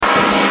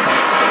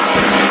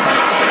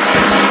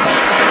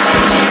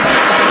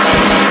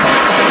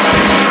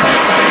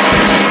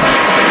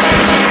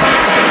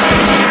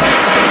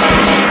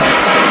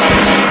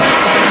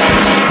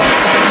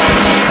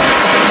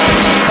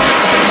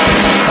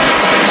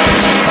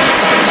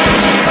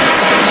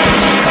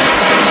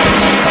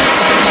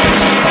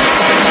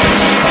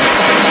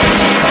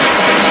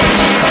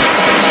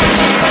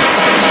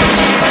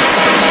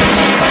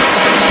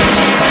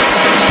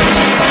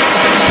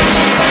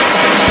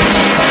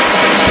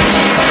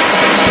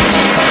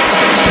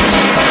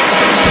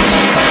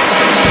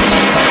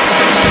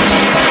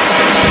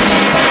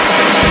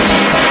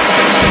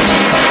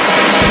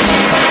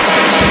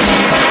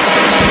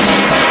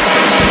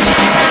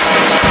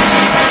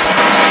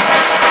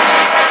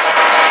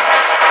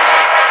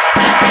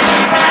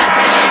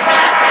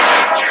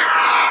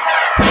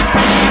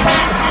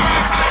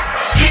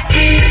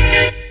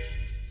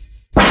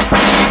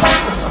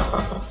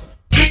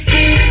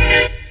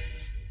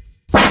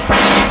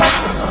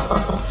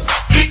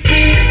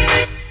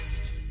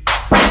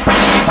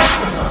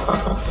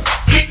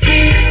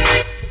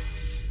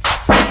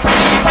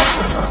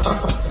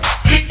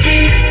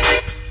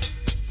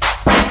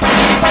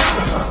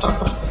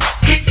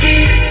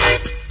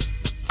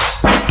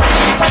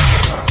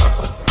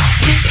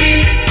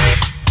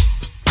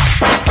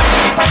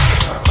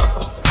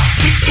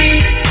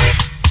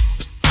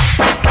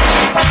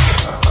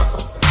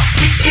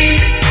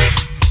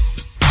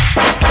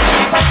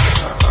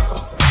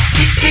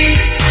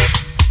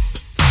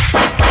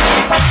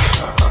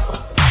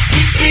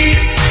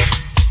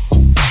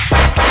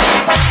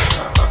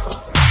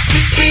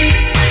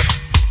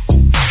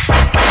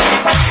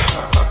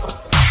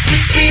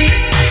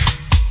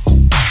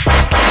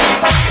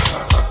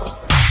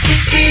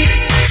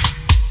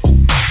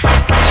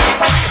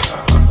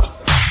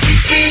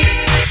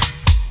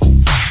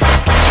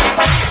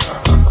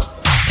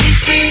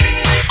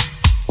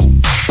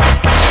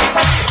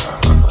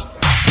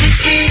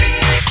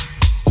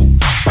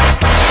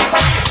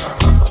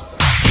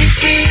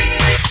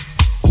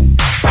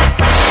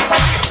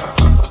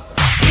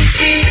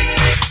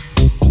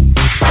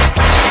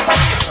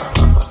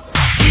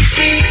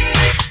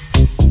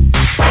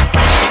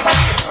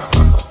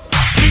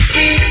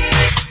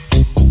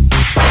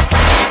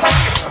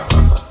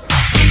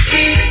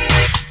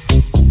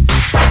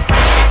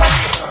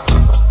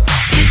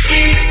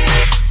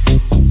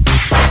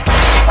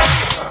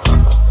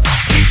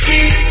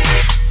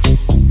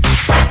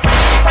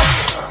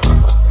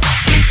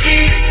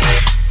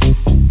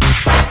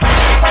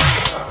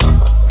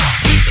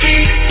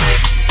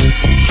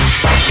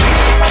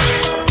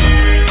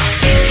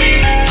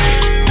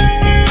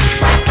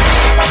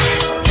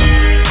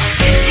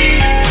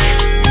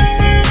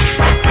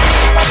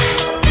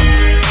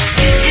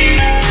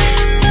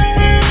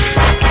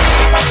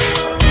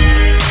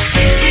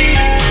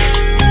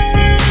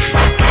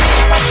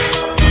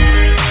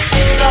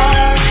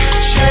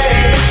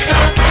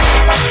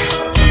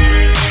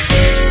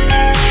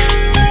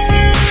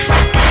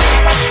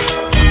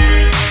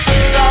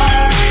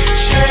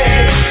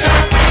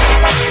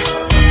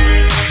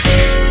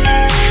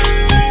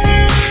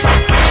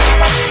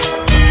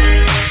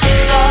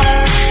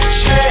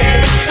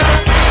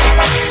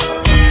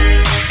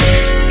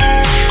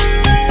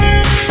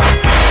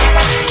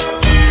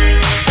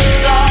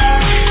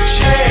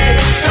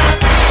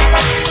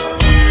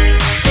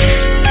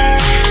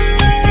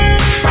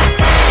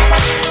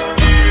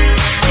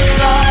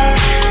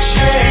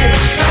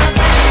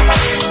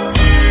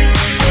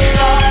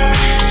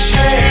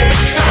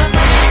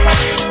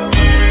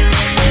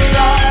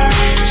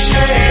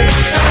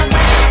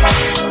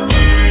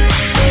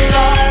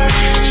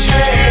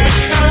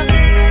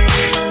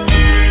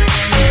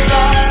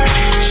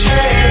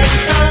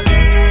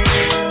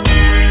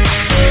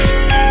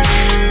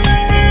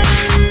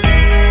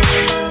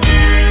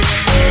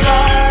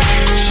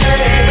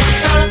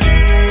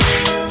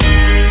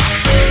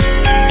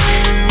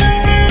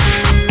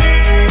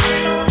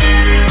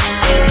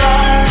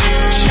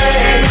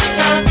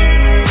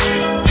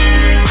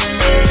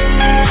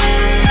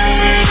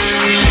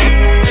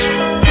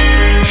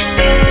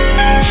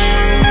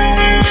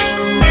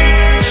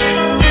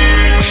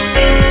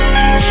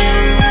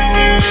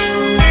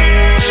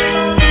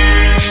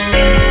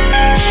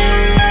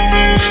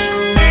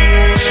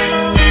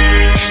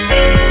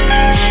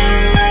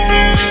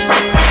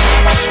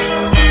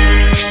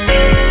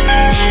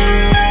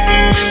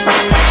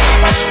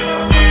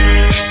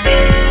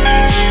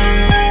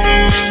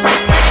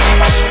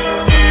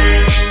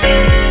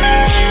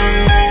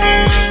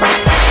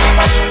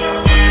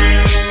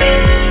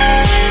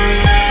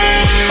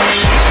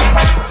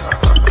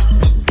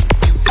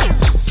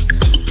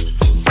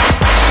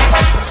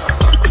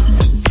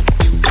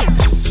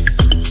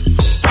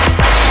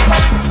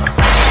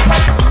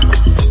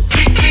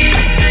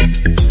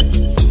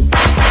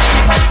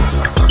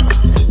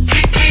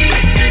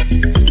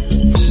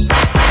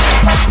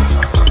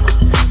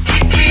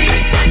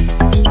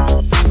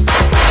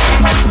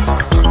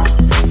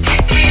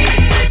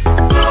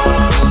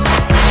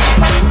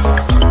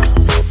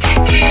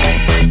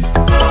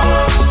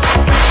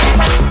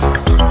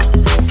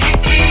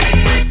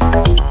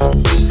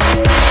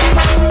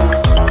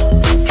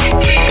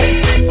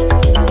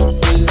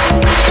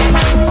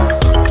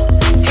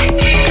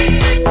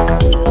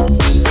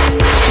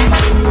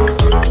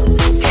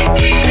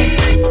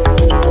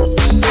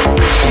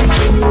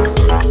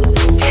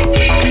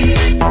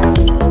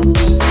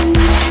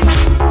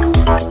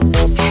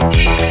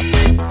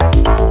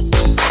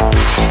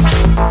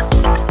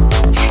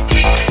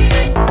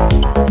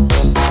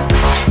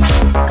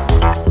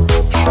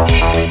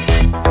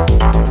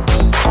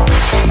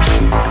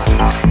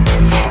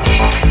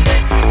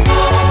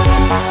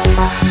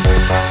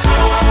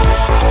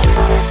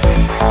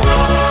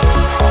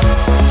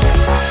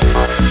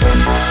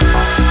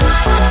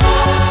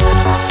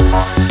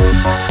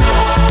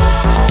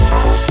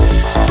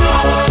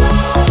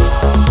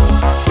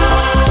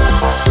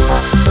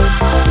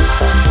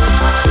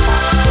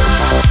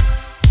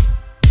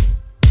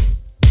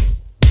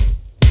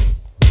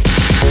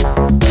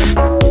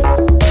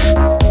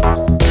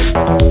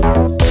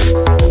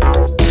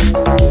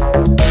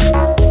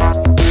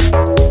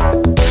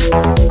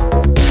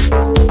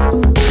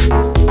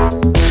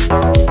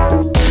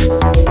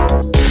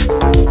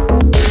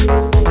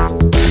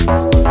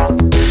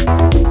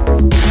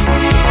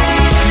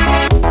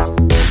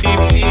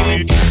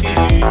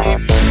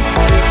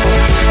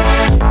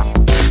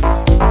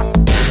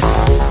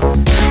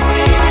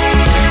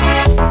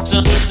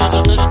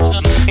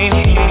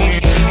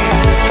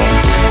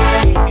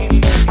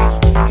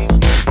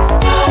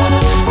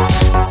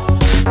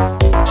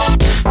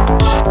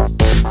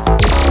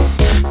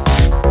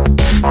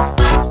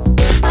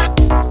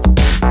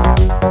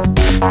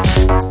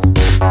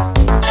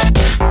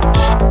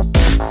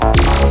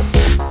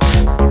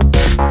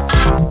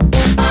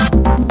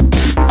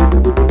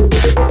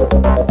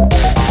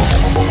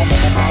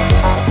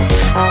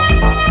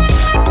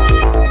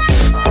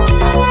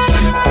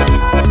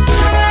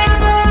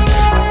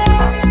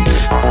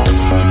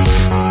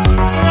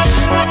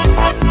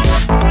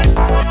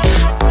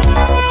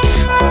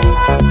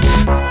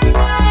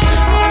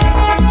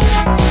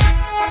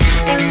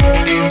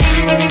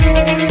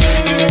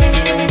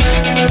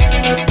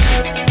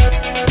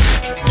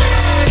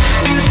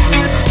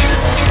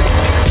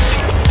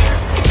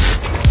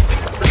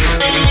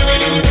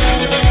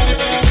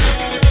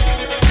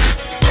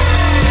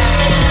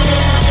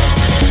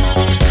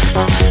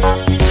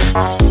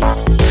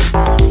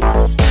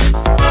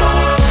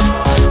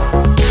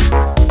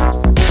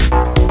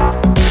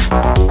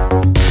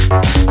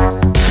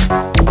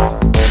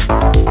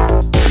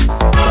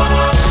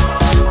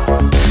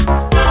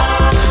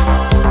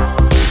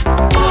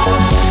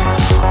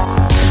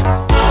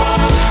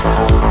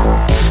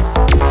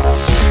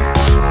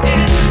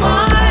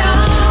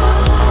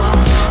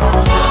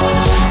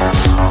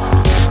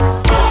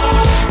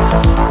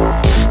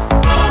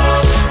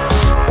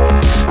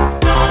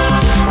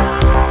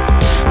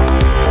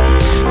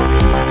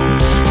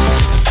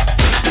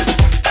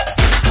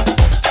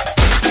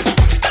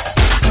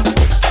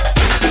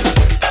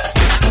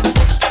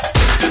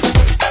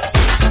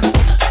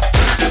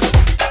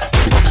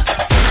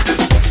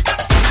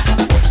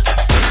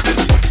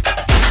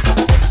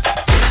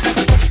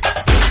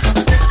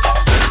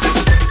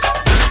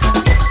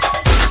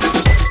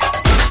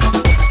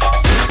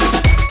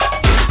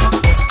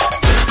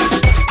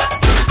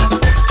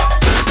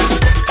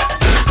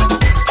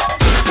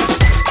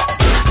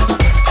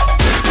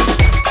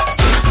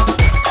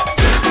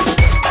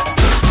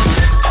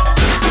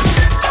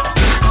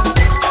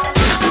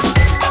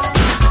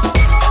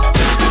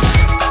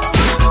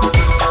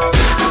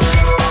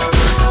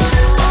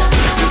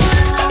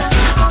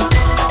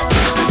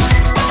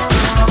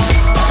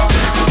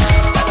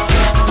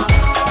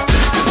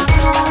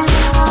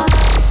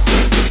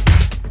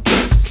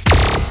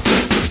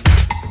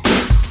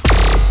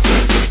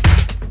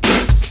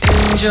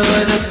Enjoy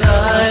the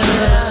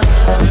silence.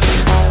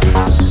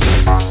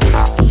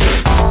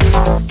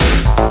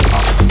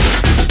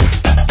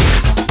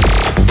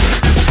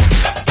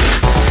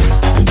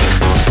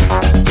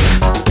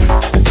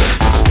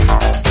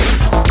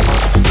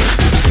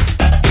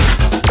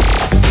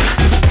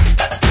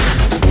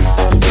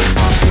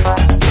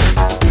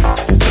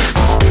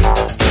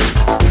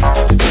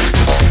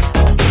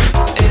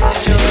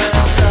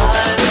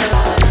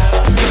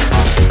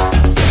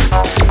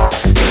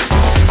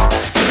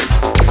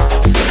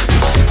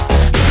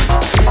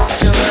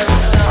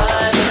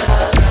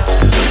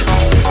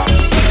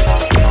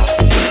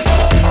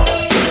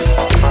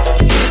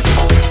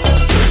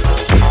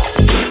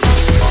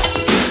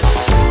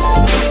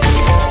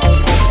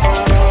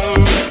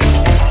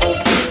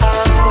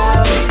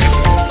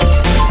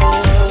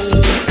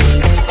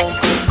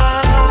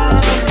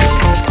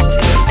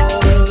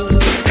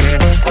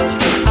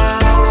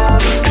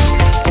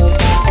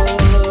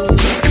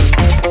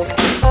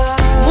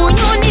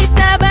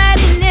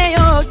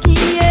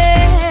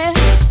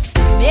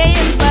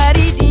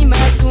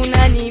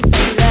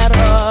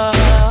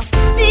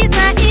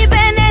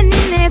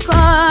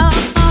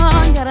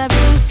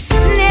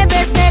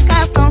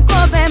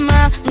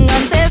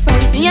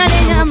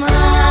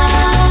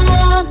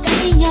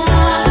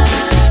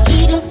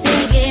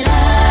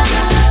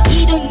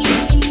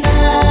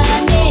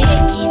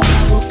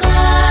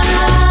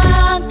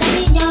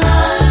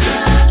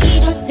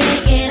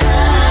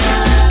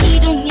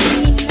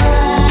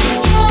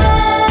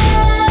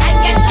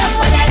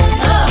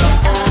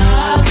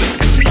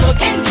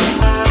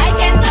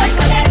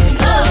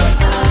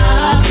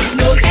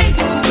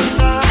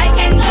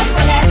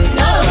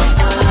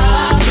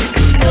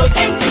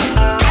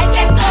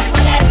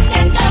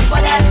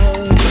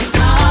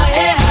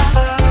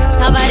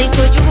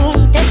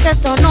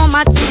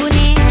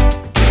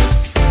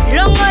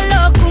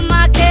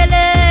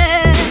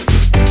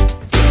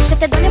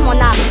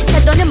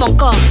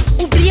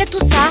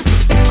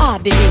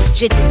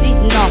 J'ai dit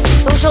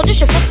non, aujourd'hui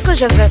je fais ce que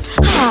je veux.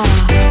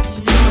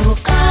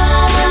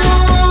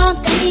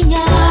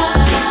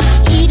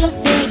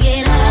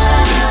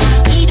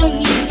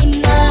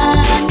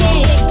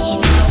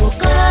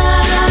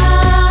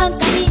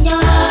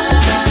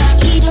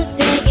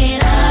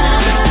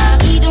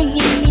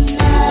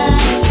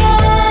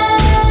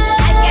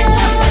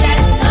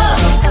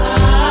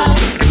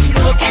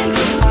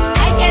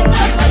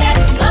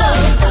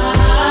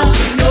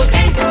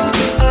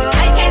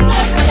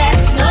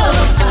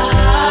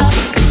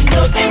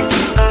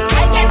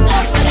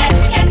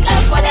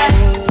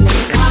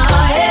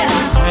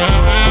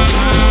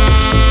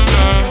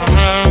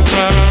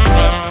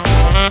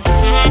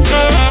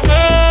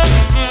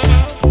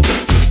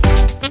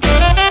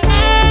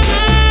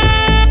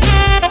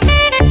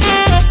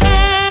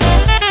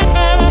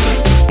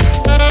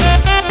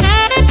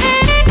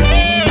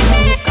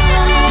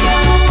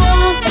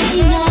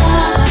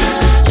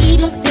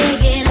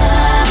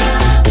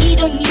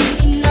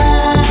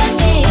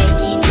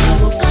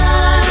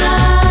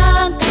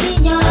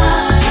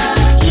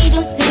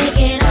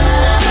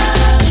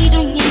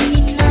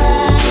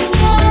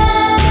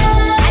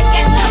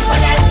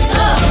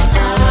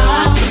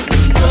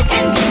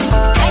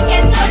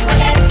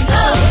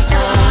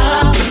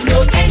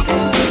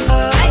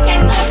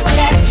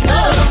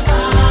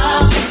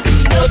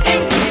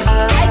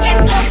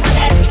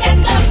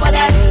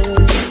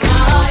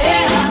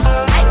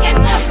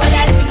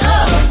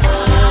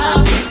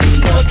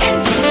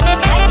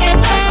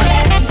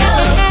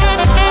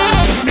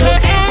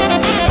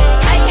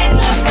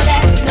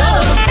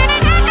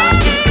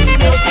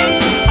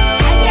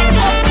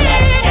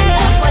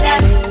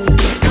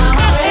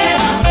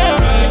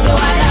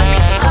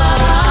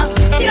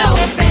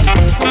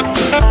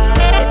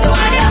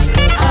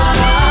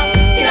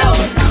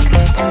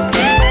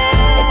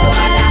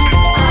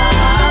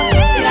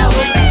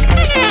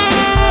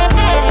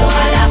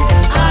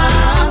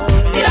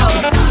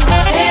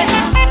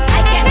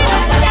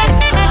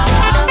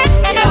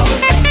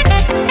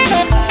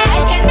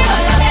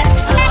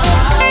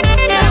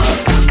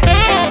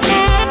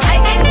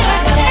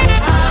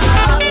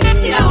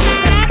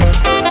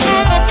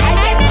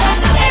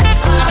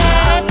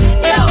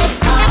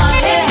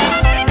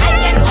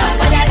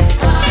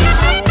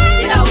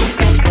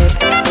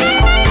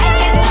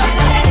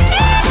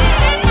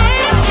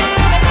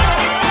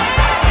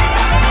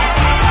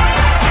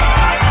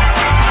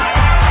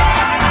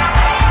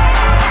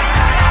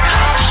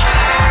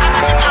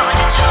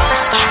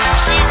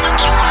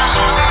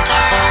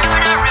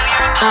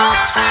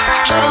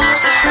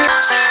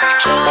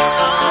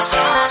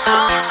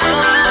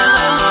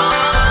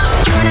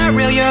 You're not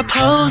real, you're a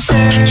poser.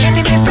 Can't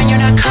be my friend, you're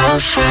not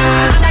kosher.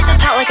 I'm nice and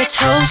pop like a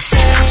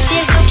toaster. She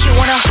is so cute,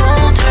 wanna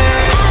hold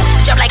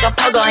her. Jump like a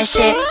pogo and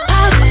shit.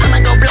 Puff, I'ma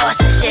go blow us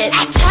and shit.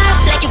 Act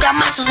tough, like you got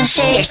muscles and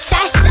shit. You're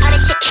sus, all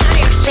this shit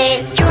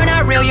counterfeit. You're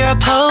not real, you're a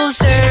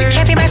poser. You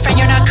can't be my friend,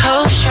 you're not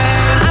kosher.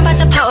 I'm about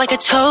to pop like a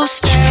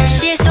toaster.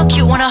 She is so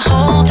cute, wanna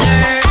hold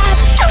her.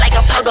 Jump like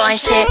a pogo and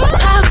shit.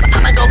 Puff,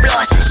 I'ma go blow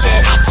us and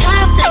shit. Act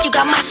tough, like you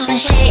got muscles and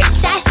shit. You're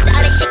sus,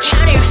 all this shit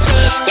counterfeit.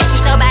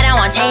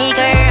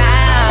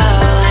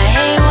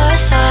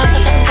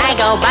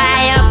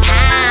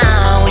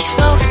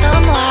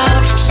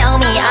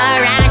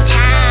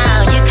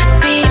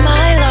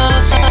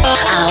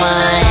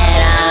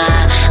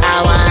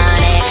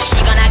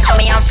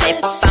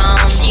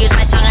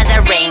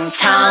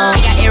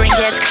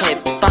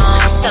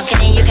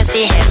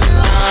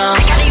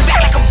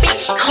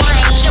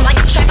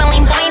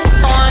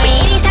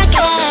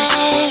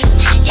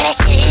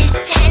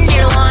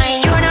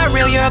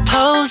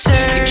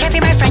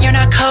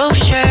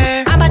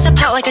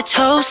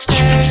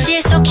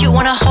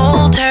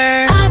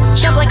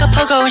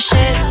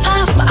 shit.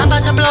 Puff, I'm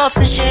about to blow up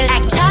some shit.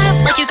 Act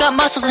tough like you got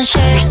muscles and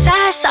shit. Your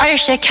sass, all your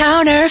shit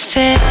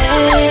counterfeit.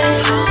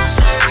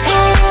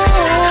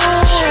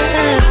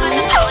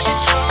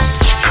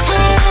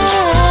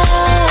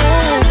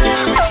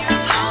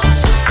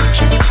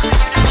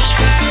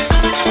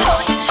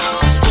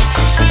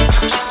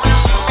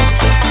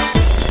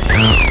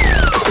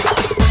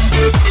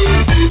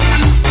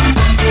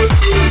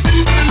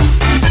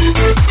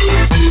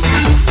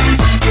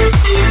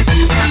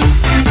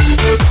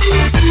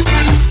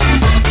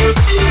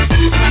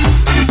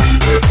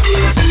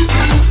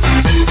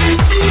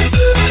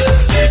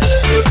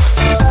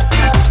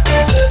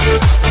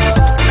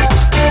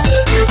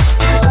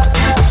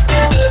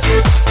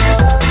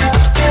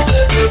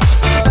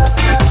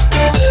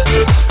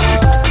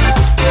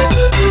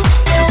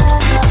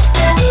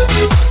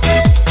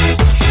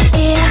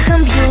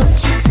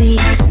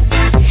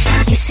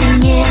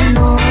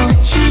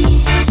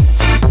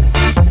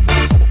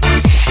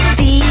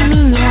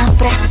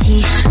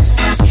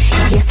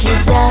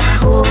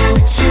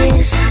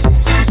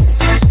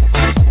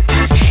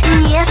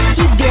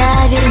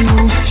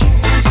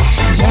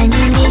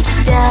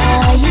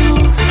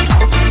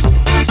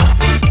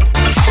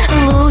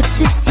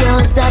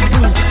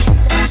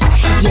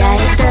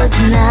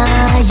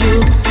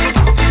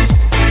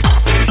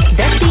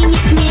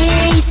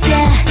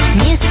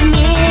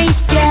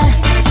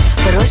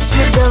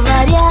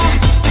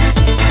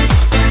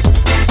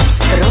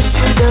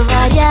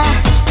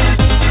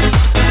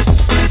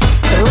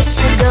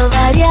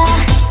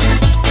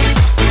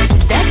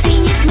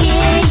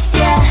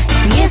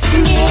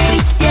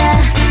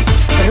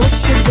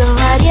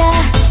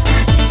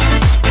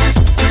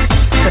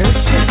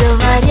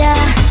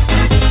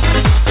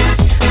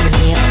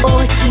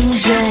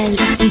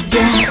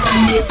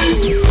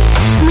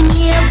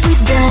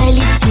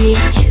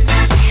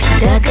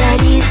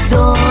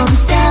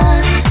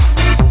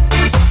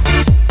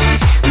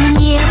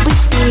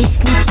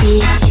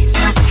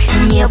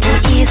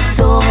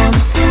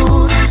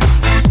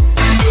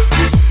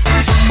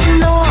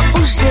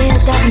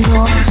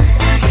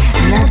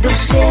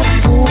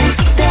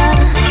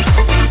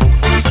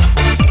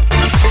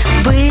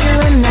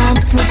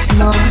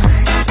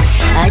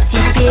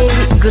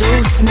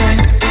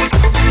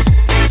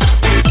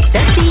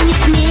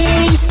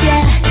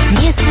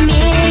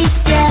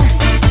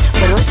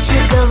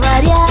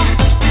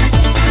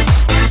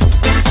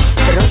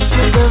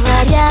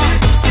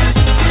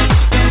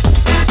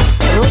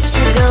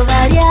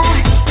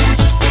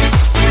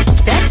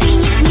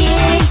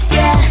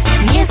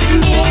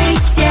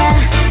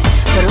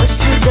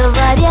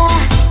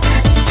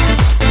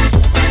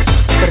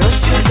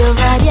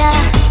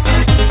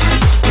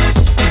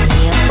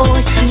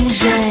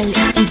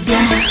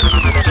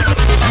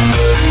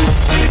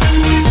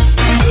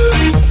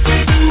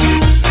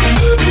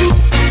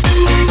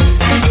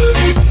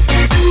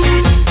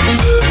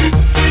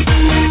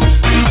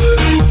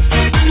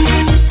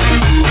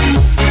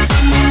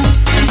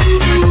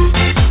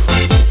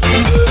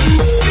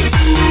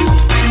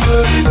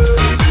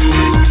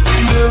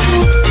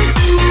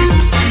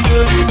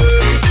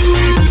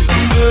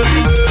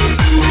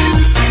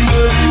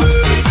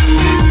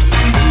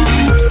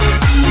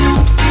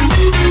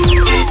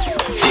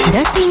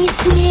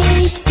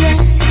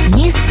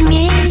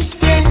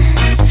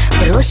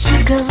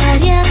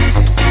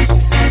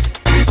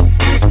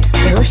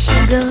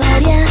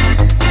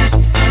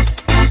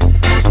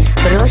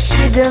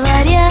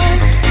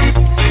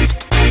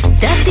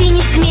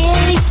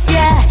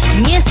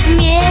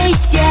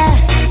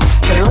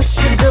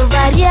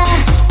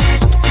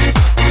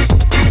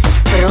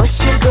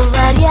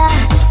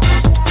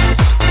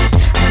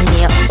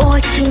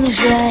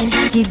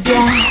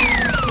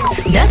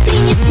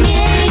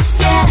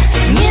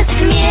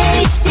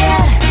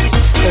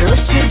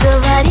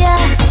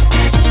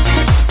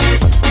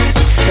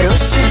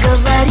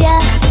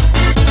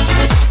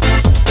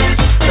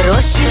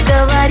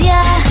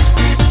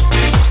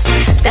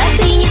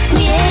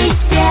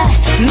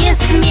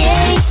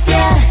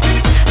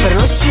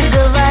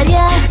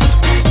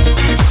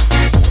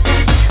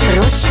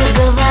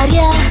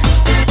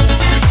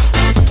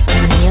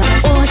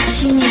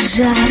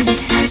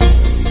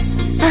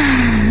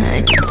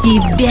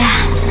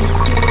 Тебя.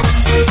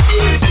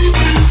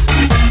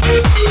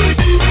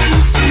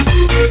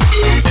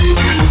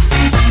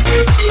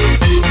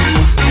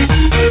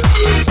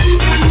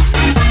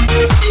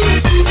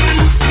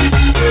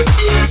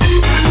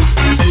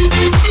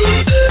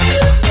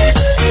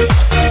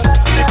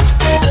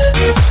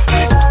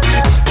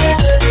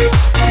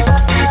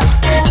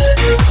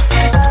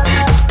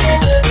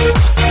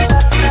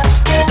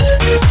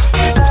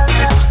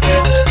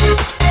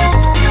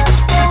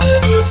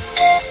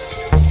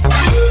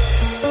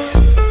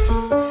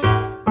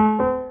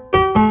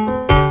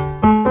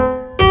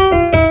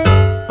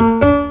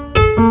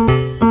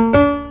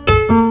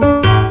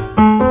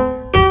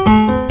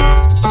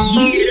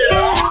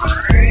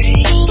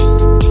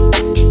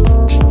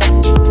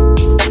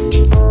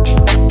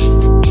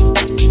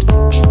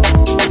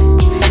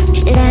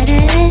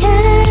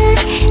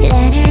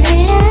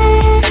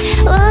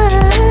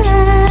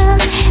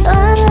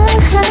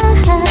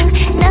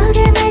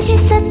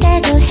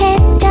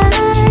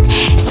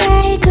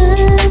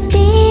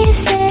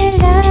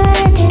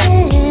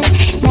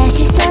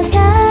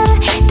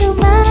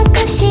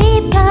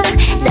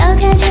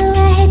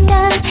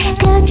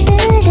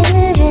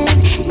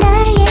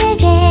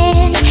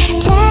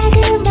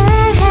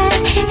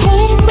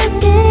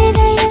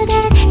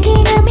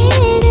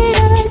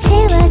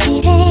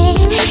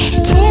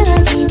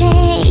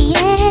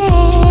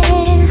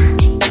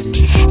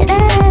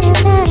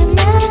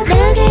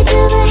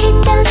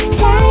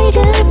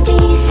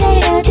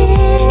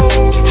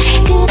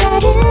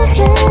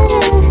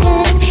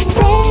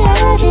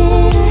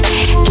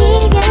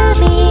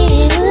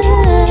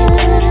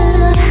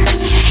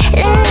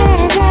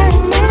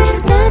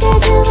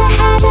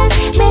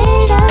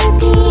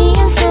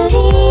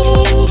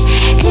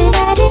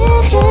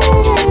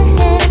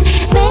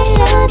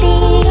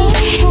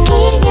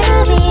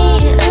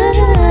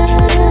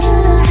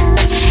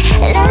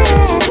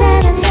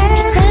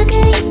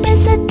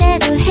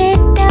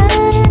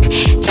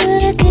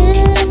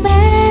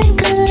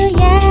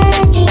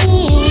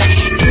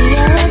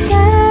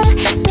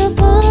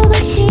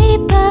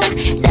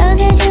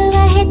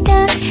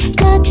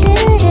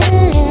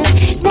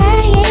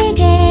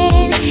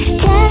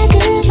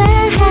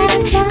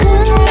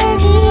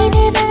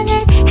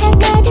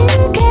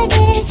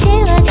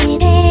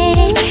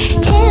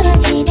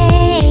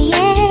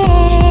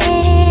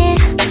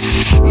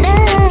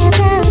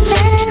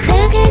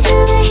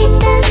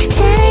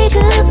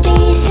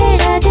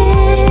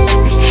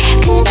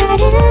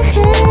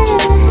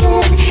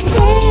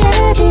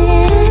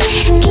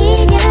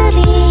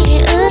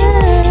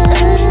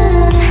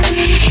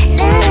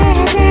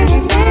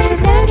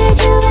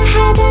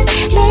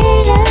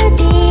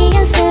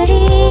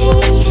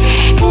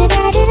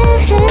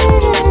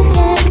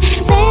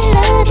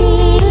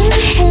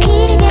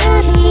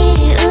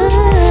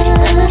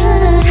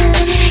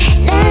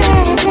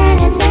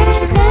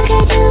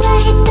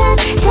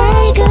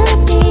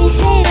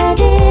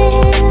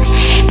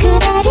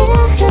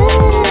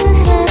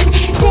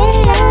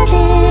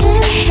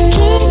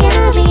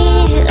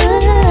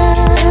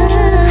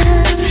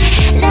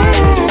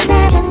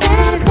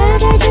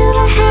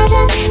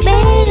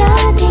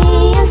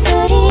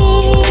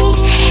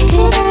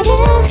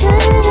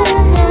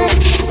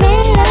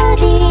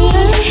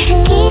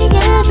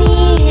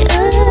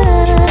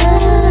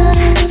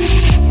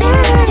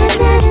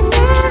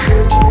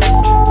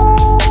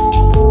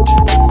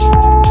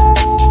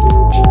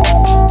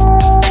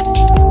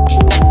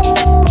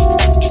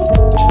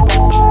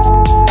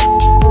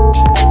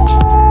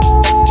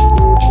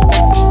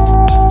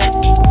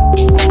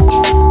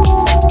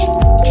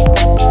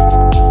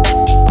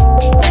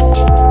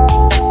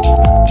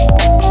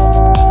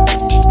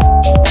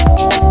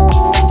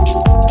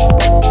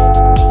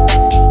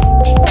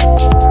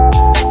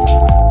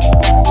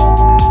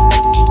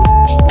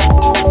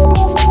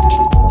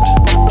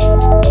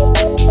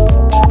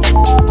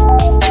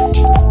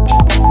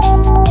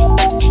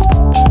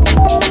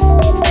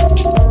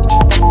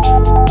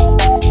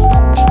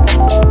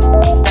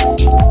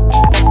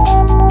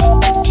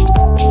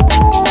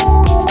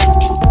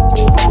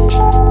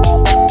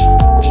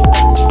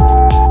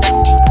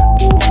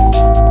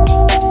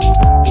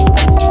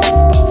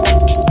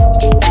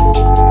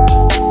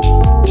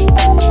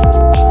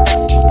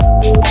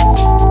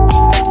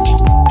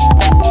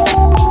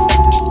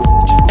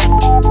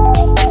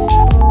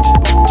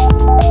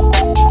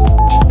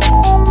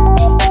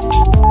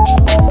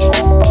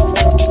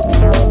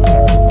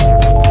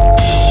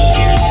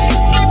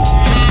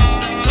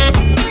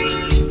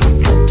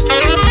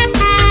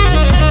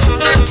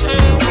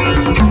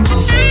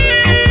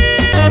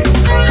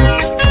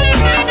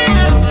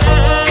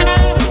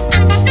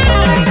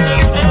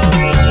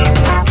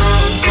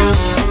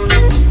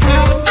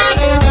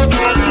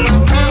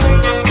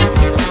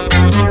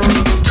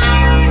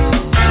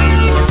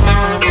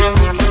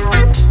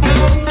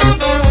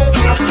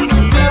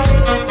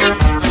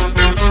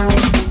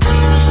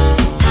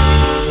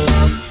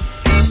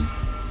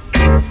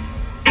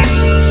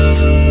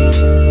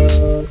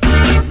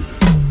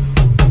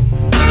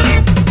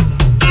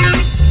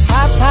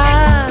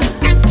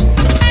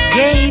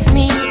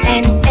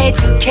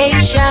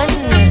 education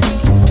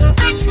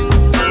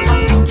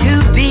to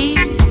be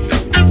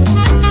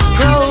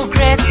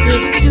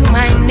progressive to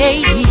my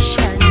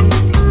nation.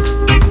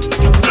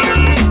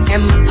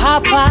 And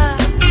Papa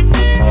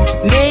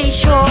made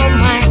sure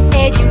my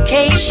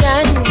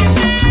education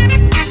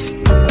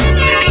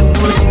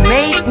would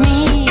make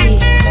me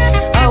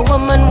a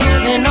woman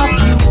with an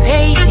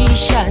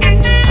occupation.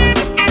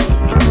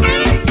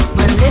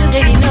 But little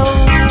did he know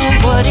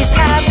what is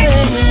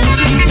happening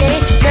today.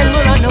 Men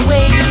will run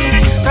away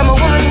from a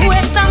woman who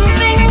has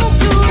something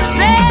to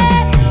say.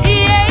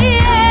 Yeah,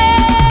 yeah.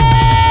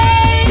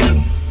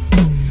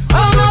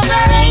 Oh no,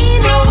 there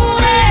ain't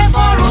nowhere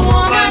for a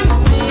woman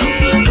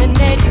with an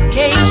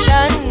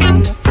education.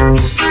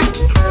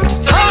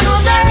 Oh no,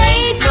 there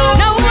ain't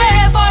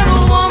nowhere for a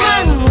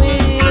woman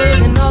with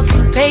an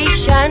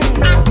occupation.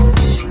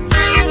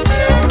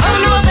 Oh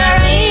no, there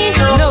ain't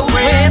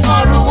nowhere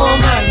for a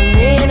woman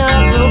in a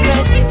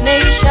progressive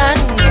nation.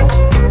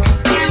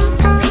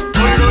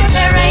 Oh no,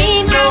 there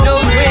ain't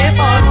nowhere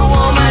for a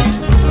woman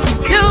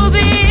to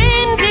be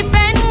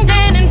independent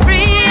and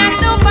free and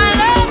to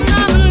follow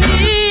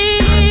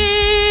nominees.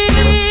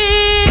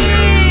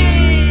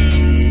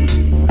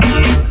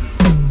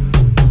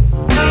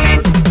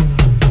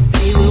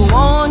 They will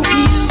want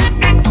you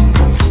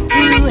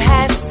to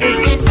have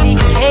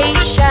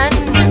sophistication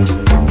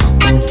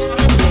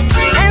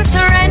and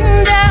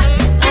surrender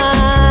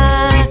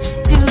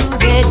to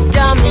their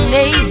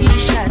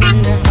domination.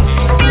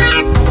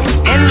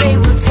 And they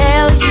will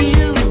tell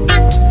you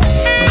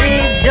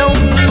this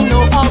don't mean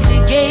no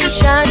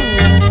obligation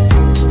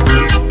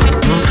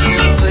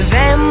for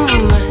them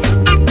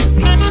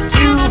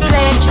to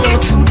pledge their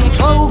true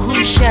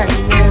devotion.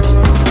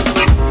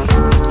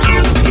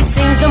 It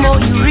seems the more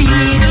you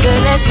read, the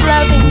less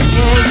loving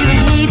care you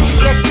need.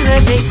 Yet to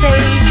her they say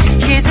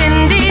she's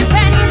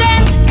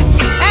independent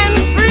and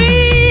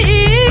free.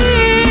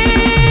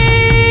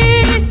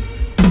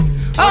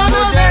 Oh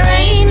no, there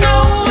ain't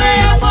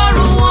nowhere for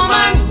a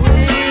woman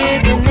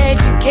with an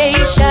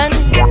education.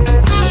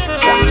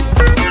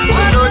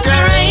 Oh no,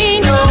 there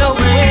ain't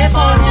nowhere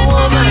for a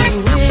woman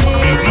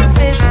with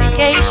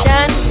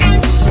sophistication.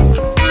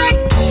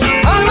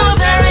 Oh no,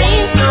 there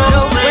ain't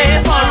nowhere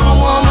for a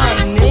woman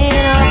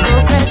in a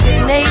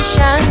progressive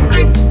nation.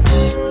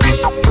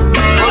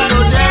 Oh no,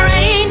 there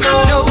ain't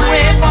nowhere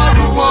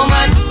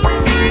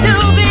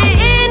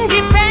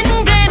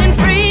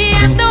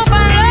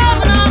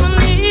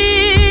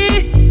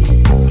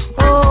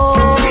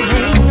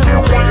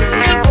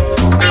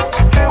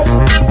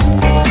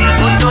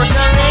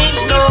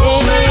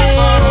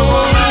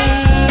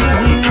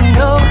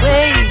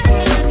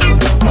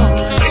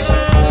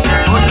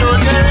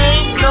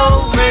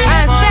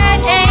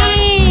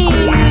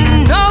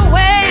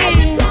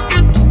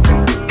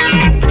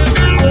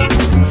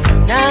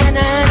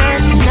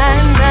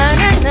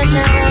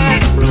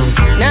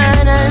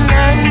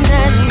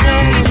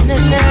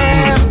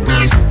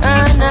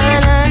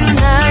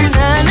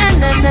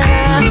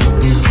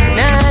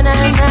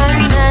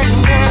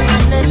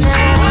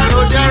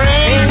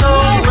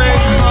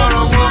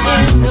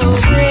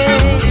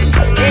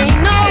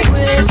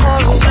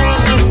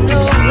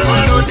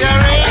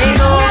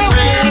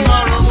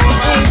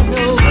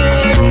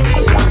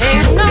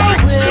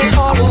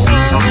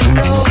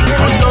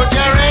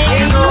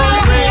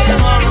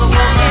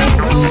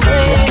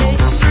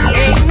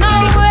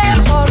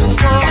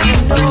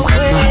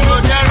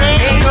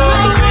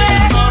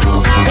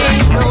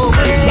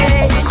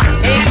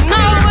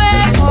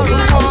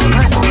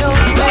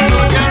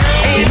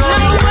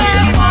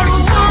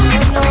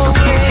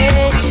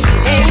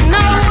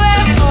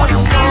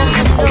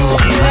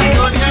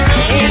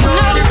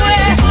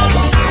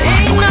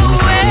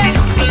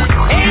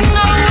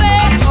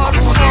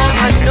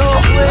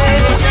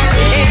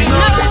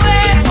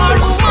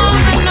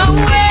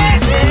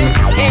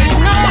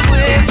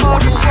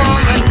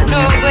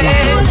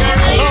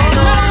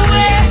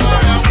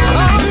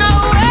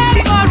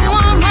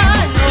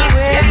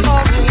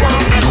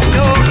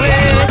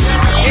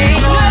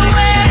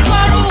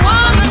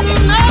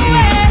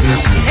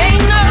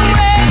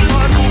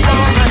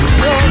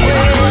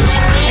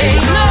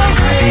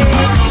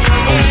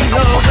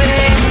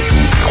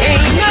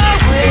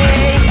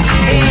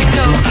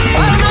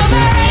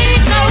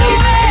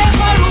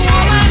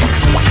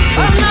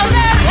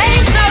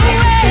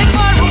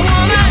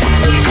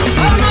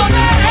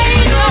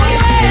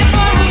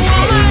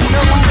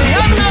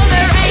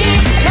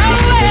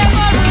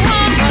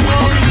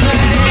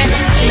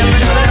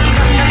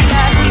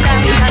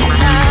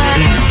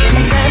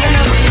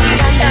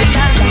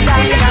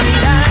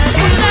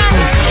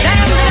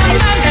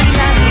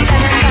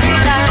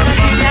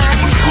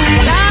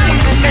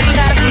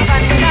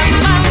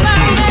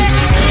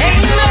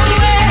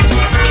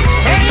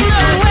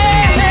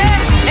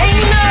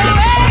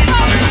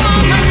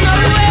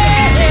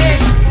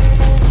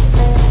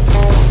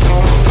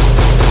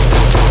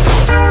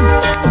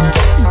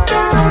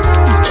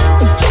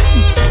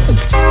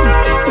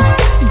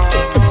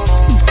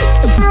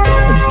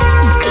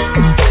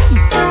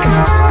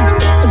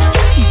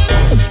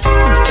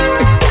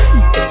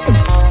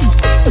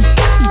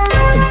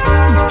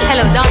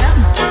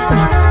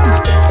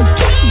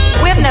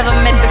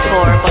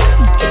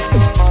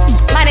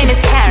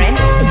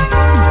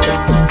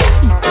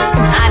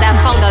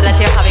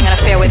an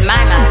affair with my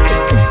man.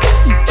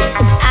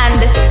 And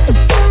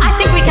I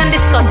think we can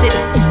discuss it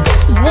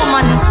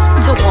woman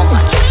to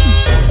woman.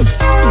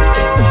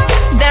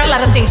 There are a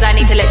lot of things I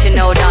need to let you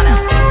know, Donna.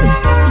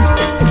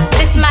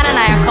 This man and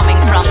I are coming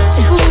from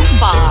too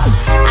far,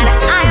 and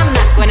I am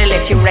not going to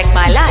let you wreck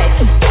my life.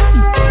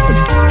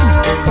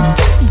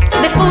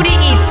 The food he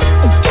eats,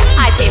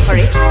 I pay for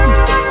it.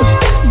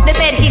 The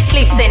bed he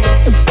sleeps in,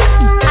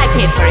 I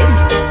paid for it.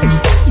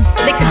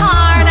 The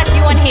car that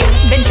you and him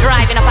been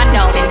driving up and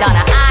down in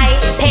Donna, I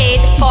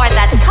paid for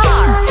that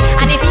car.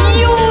 And if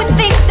you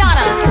think,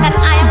 Donna, that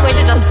I am going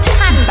to just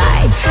stand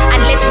by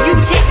and let you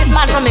take this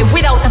man from me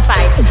without a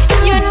fight,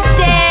 you're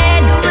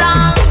dead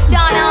wrong,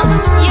 Donna.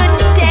 You're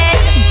dead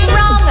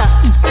wrong.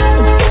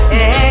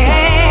 Hey,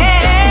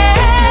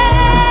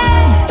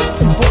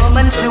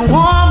 woman to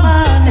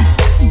woman,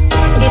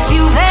 if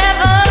you've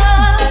ever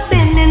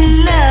been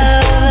in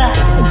love,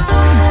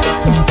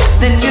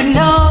 then you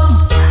know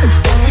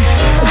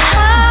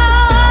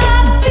how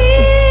I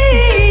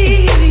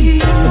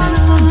feel.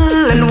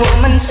 And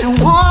woman to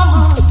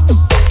woman,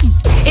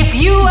 if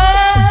you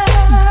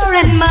were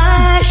in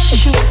my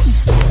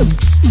shoes,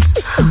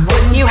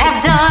 wouldn't you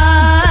have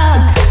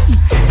done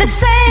the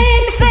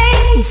same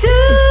thing too?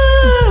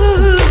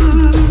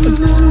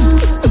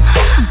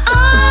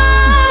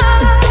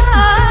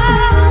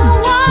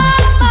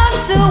 Woman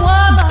to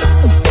woman,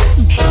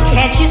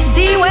 can't you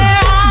see where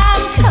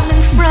I'm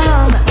coming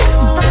from?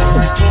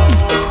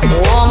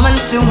 Woman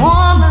to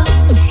woman,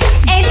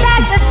 ain't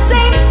that the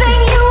same thing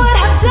you would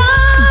have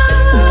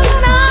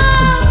done?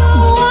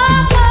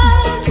 Woman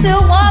to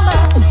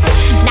woman,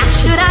 now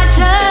should I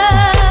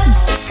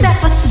just step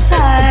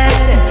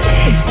aside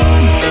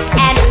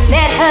and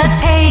let her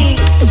take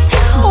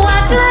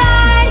what's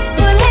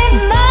rightfully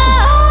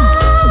mine?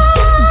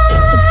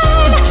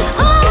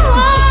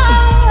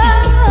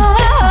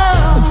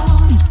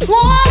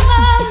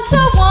 Woman to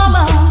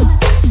woman,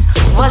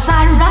 was I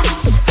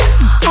right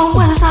or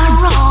was I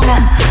wrong?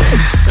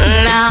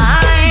 Now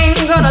I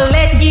ain't gonna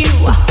let you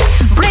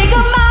break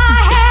up my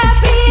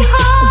happy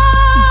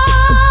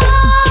home.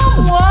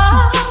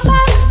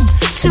 Woman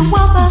to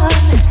woman,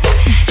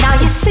 now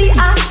you see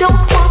I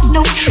don't want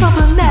no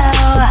trouble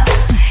now,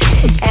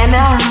 and I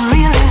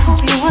really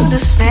hope you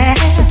understand.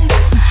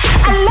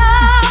 I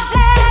love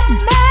that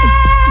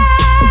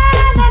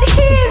man and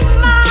he's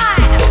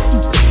mine.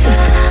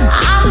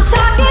 I'm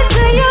talking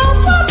to you,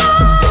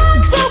 woman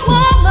to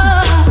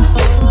woman.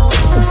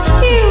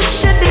 You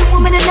should be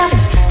woman enough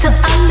to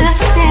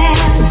understand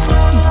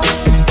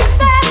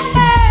that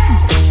man.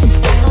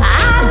 I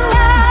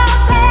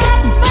love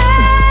that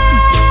man.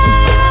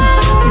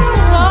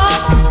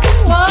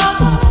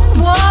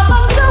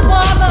 Woman to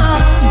woman,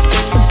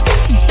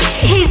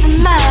 he's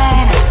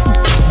mine.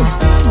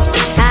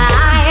 I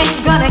ain't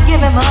gonna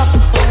give him up.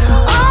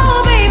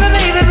 Oh baby,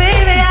 baby,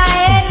 baby, I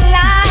ain't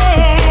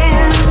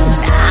lying.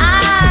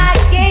 I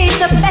gave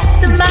the best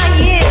of my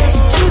years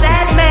to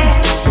that man,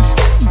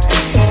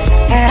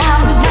 and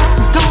I'm not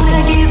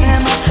gonna give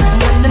him up.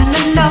 No, no,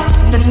 no, no,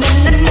 no,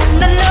 no, no,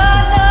 no, no.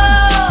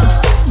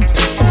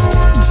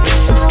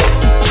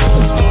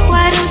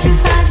 Why don't you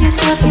find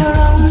yourself your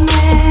own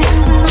man?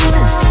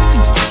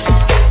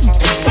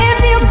 If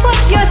you put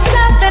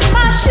yourself in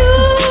my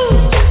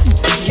shoes,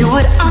 you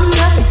would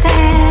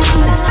understand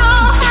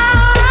how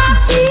I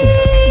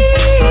feel.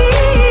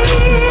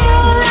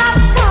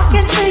 I'm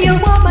talking to you,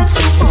 woman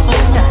to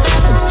woman.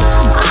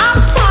 I'm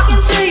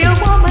talking to you,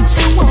 woman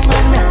to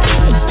woman.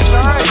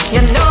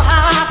 You know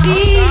how I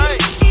feel.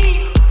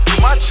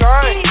 My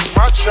chain,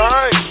 my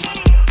chain.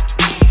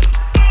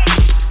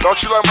 Don't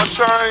you like my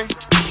chain?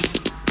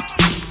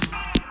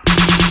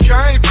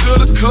 Came to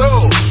the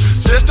club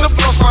just to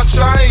floss my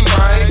chain,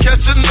 man.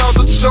 Catch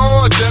another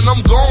charge and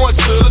I'm going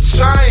to the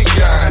chain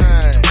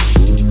gang.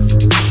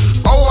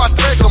 Oh, I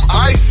think I'm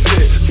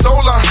icy.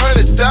 Sold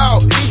 100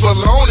 out, evil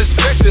on the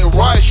sex at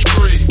Rice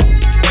Street.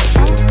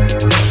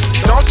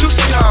 Don't you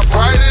see how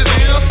bright it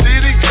is?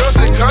 City girls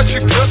and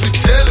country girls be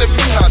telling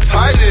me how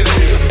tight it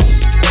is.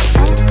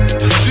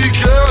 These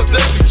girls,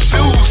 they be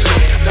choosing.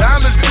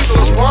 Diamonds be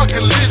so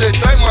sparkly, they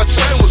think my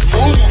chain was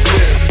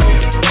moving.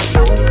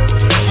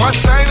 My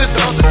chain is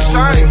off the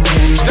chain.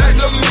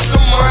 Stacked up me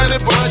some money,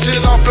 budget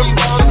off and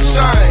bought a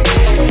chain.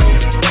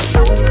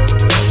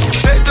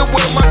 Check the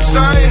way my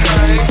chain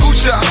hang.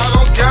 Gucci out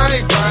on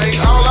gangbang.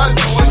 All I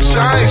do is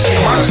change.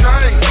 My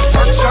chain,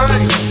 my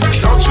chain.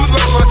 Don't you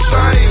love my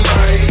chain,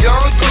 man?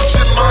 Young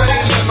Gucci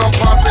mane, and I'm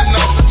popping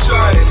off the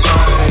chain,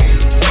 man.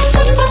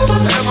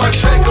 And my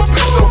Jacob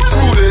is so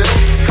fruity.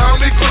 Call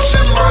me Gucci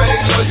mane,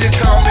 or you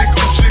call me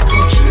Gucci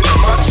Gucci.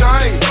 My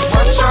chain,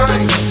 my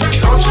chain.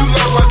 Don't you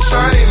love my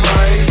chain,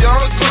 man?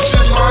 Young Gucci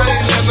mane,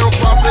 and I'm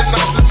popping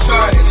off the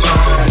chain,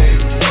 man.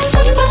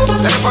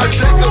 And my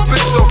Jacob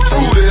is so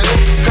fruity.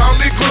 Call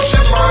me Gucci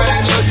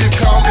mane, or you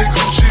call me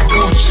Gucci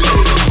Gucci.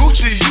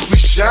 Gucci, you be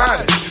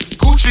shining.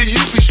 Gucci,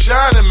 you be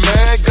shining,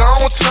 man. Go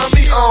on, turn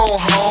me on,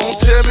 home.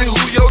 Tell me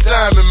who your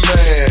diamond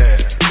man.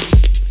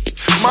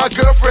 My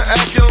girlfriend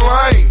acting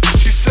lame.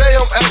 She say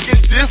I'm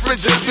acting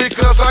different just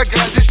because I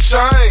got this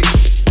chain.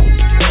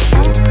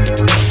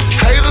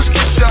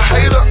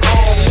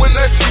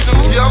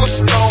 Rolling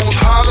Stones,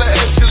 holla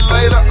at you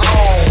later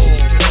on.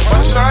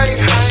 My chain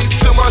hang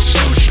to my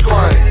shoe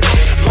string.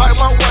 Like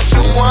my watch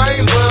and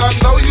wine, but I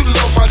know you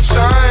love my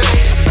chain.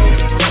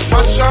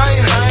 My chain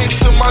hang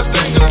to my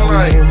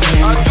ding-a-ling.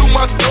 I do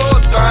my thug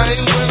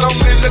thing when I'm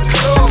in the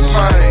club,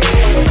 man.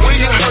 When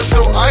you hurt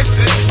so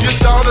icy, you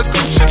thought a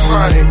Gucci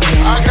mane.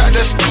 I got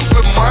that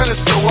stupid money,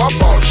 so I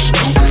bought a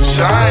stupid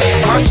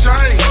chain. My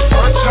chain,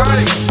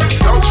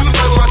 don't you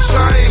love my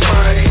chain,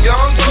 man?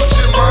 Young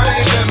Gucci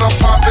mane, and I'm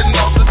popping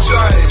off the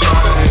chain,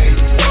 man.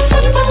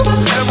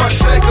 And my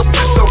Jacob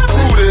is so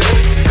fruity.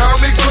 Call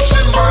me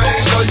Gucci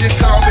mane, or you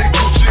call me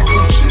Gucci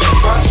Gucci.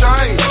 My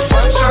chain,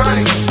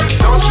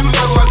 don't you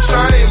love my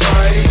chain,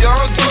 man?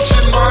 Young Gucci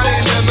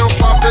mane, and I'm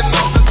popping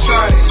off the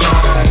chain,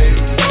 man.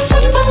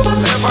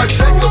 And my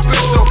Jacob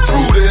is so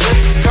fruity.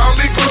 Call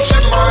me Gucci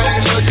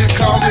mane, or you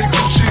call me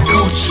Gucci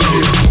Gucci.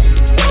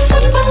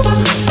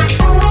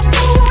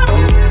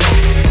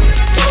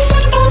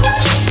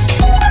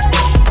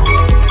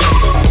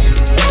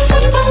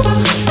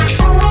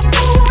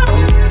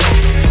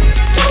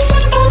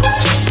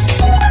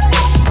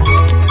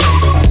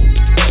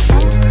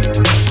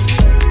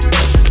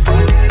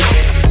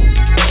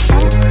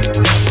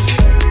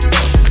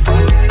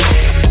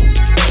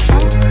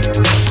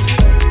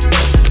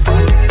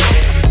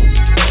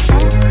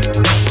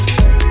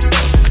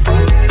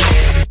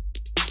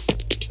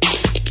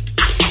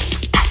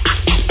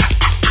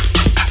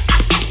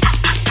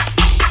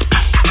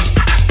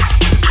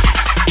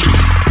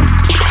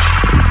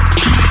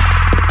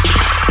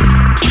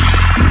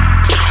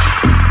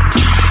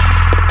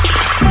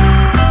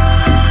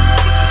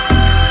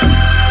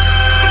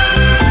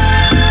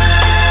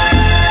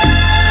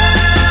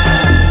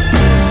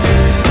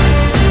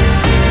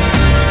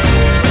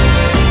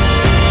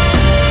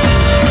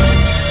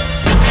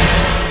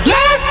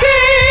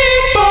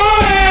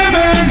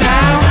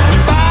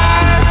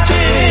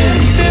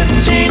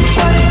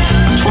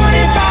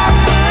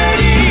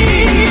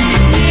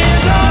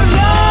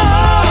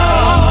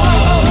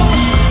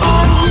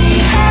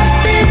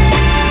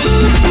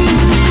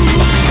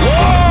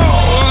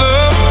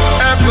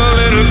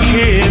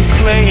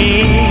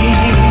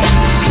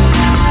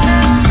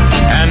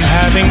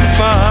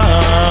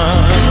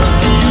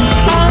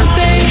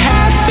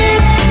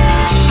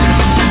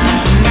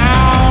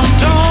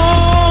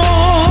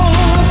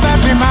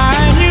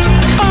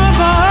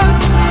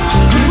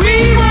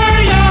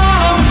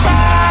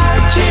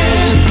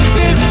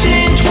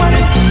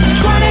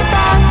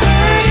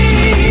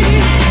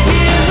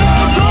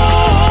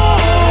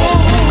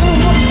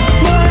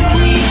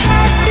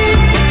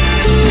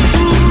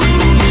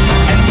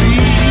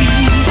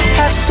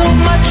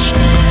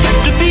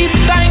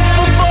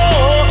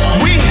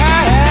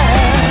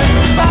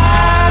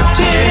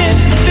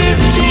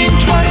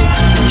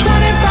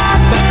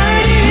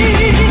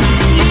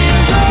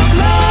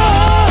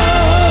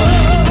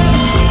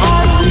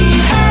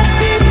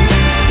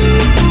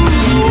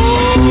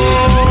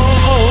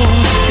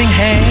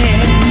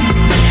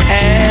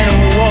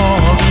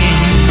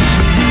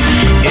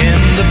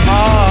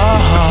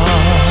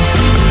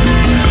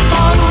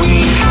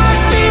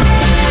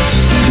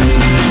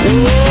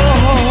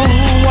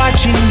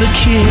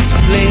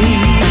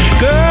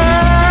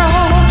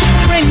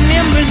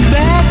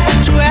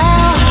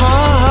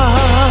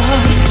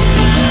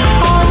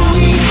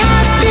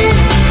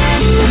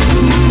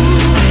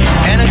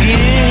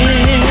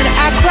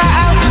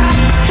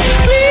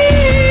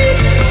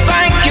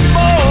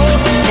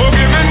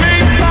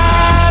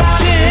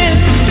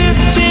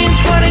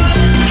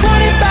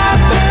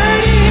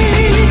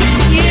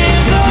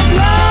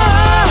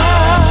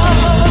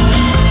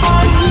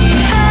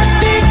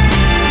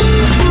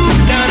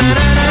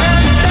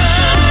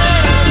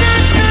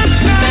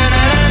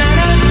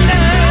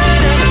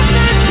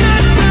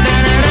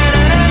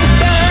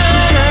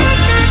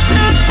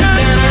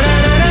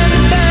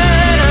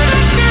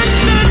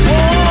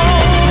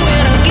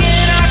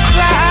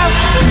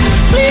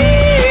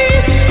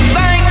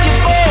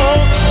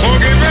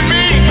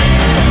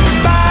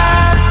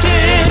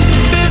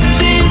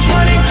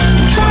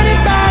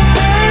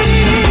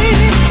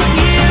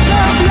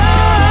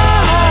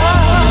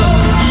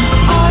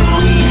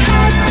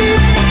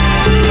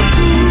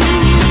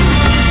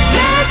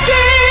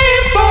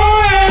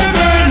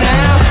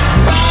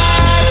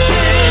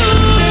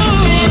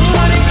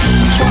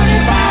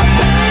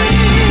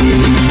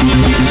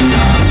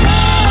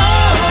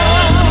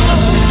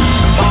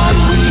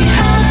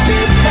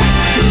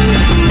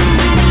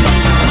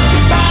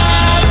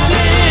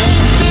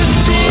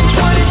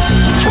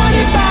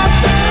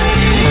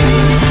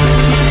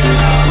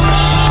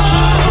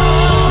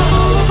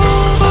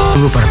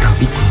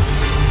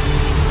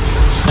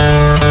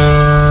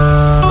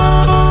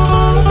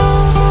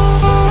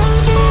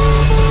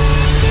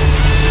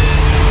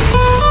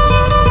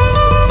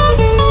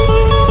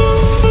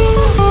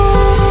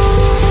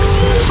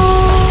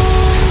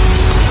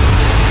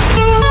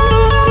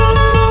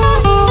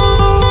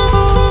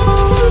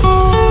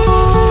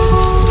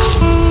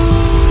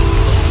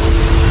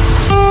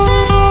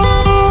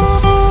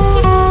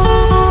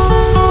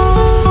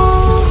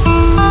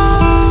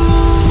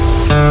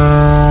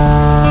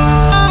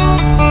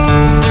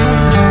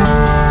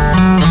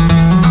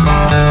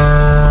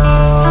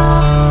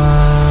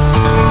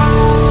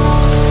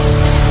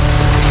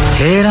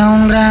 Era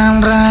un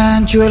gran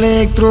rancho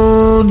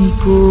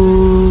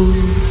electrónico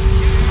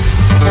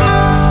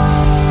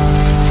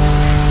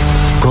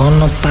con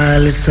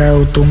nopales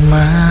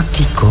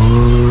automáticos,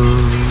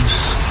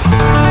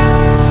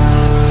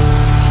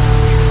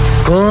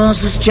 con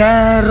sus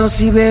charros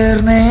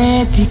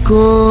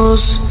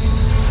cibernéticos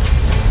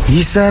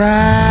y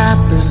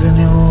zarapes de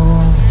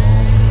neón.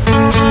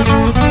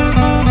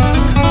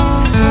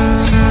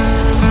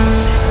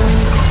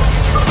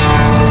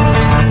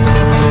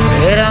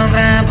 Era un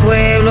gran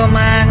pueblo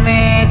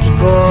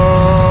magnético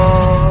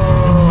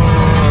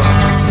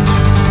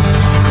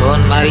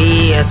con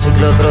marías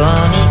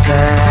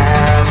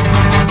ciclotrónicas,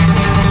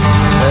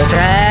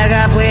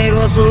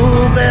 tragafuegos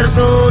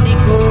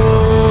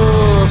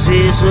supersónicos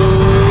y su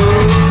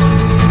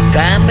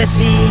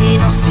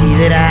campesino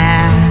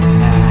sideral.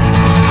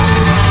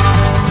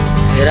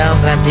 Era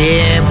un gran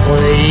tiempo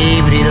de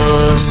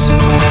híbridos,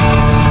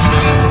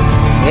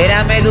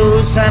 era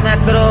medusa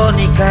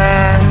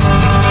anacrónica,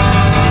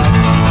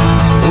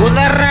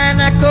 una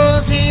rana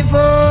con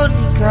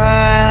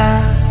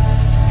sinfónica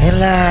en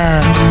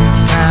la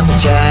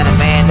campechana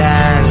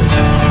metal.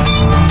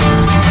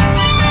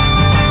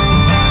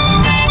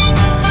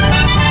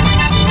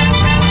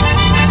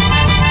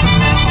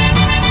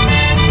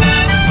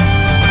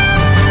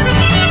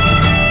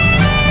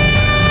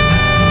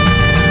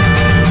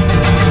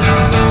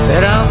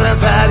 Era un gran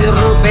sabio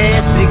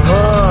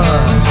rupéstrico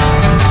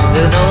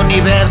de un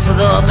universo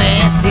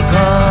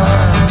doméstico.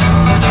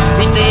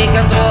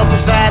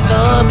 Pitecantropus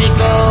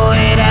atómico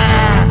era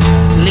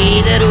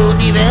líder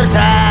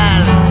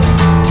universal.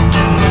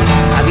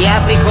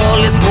 Había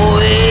frijoles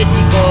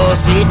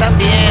poéticos y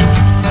también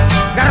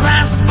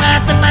garbanzos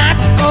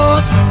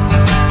matemáticos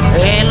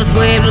en los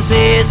pueblos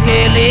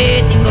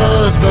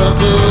esqueléticos con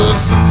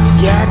sus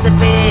guías de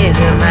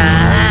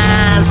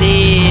pedernal.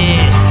 Sí,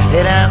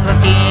 era un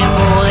gran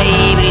tiempo de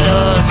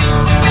híbridos,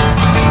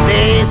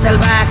 de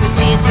salvajes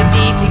y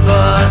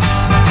científicos,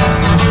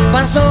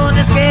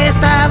 panzones que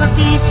estaban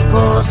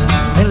tísicos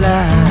en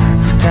la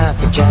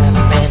campechana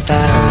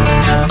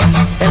mental,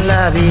 en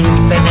la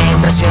vil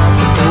penetración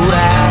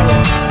cultural,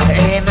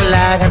 en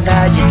la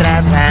gandalla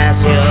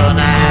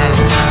transnacional,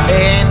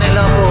 en el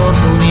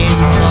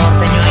oportunismo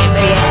norteño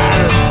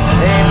imperial,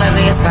 en la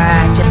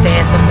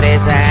desfachatez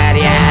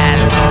empresarial,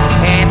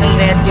 en el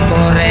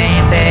despiporre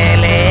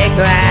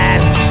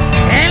intelectual,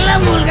 en la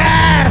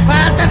vulgar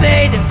falta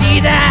de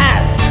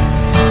identidad.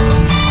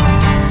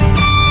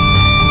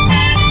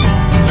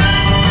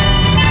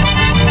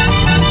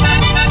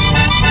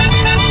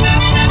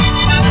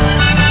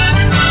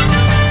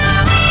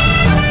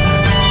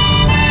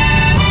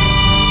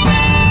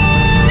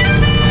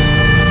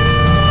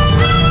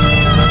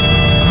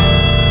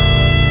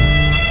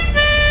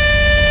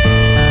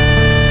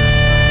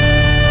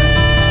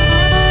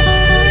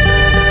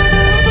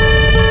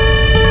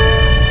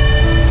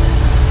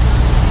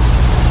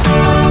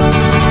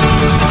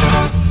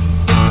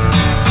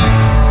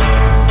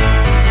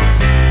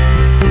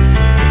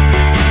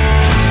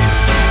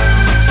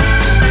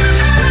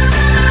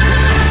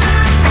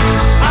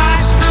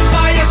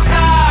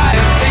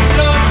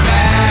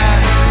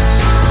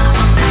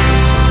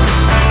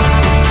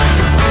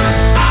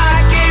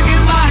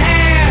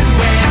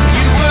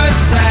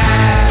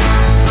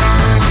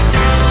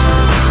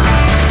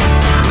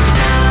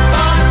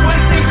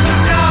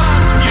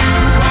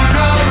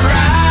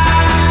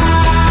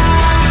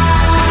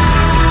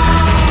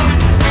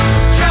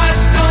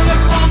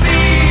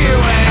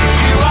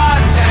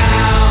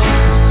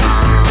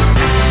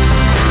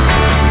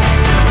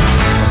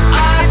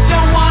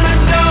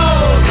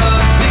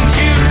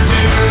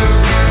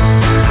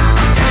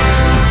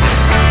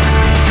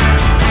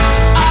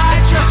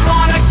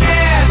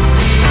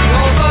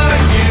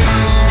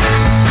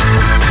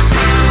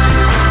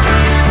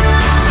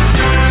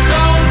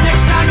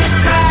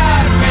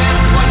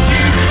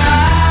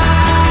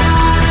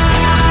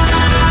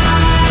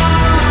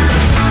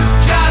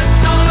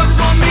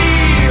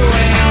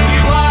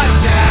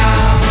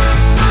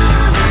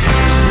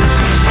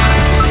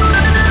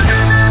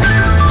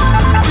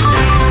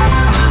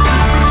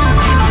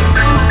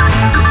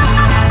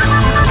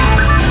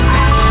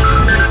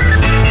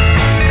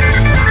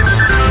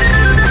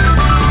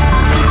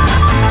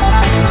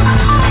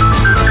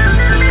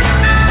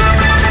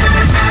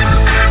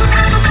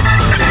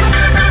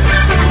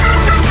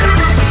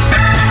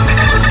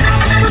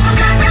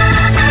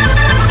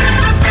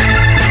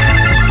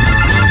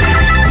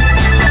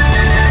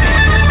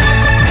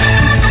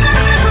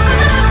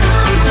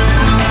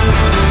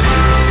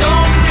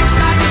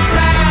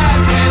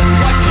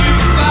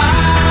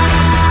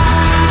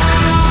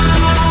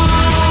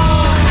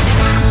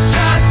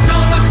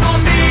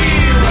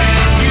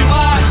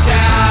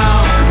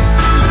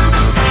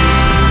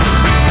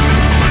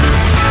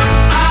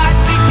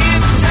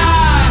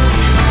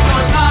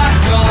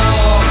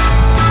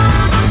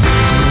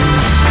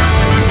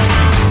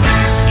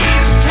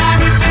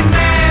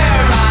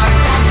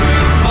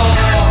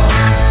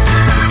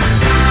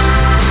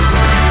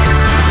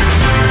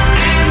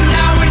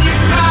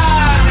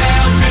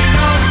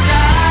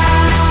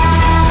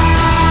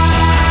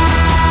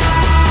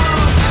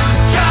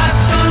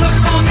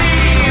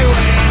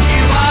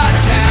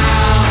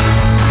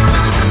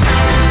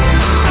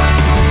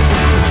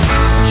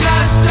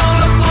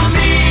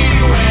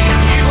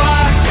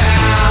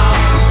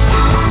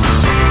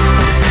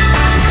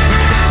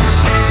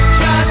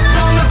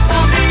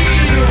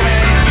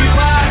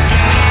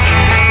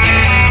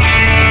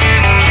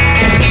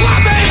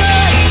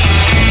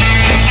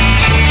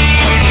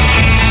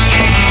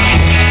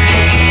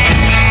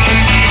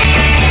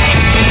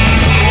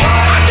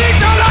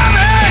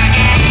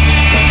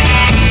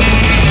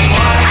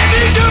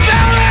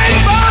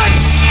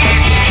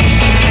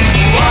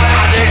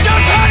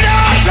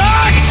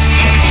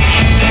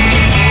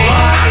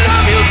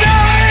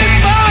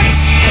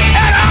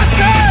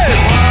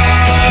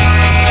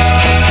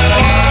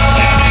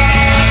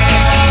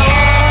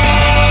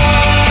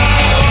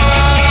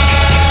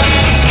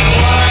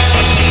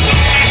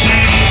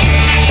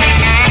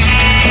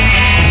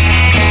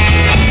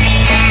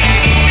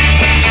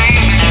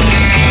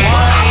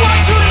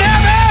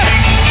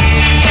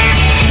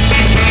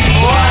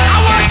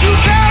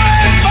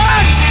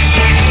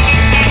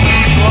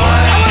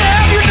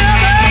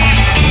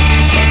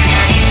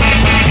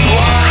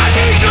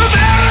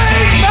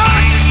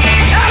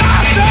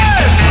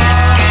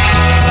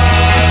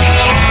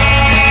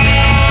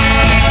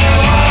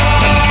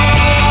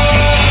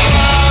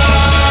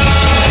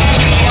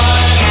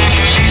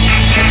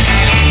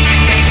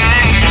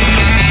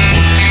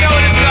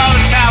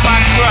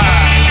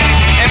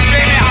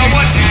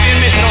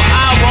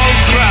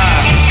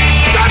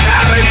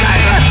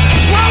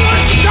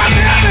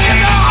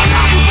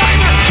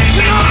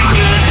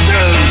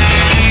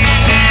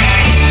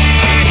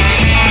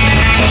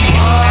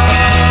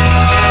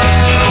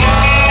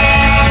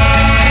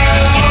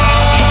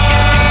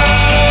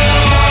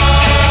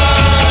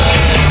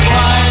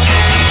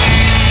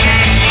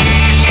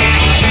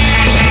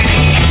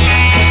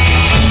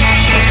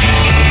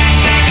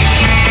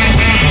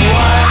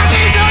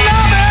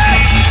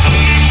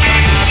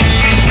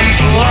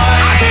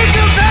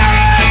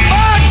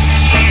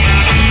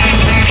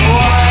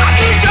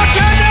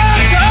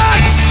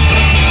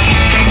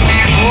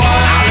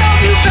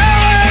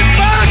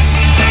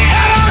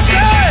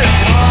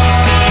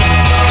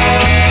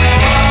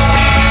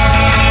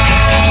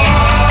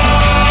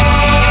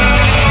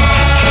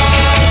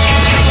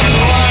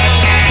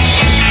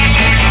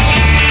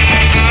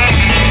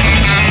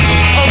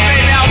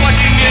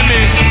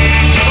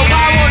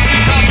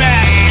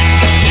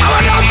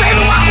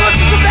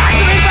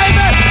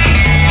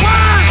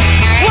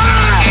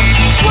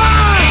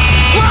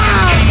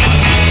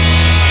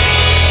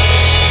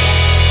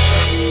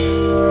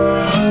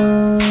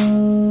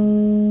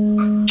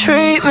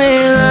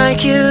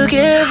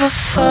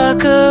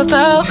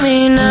 about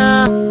me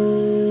now.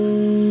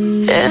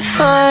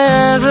 If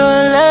I ever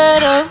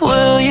let up,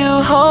 will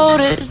you hold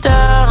it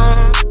down?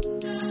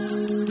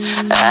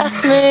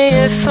 Ask me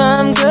if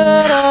I'm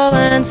good, I'll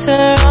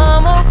answer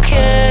I'm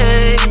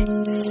okay.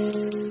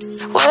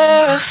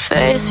 Wear a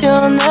face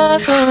you'll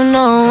never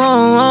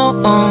know.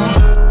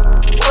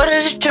 What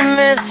is it you're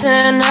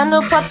missing? I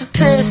know about the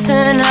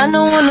pissing, I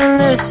don't wanna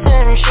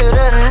listen,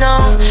 should've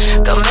known.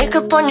 Got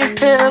makeup on your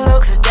pillow,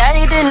 cause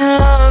daddy didn't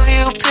love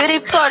you. Pity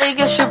party,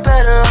 guess you're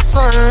better off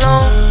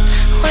alone.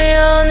 We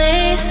all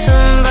need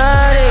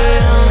somebody,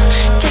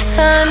 guess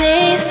I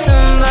need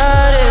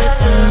somebody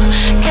to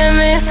get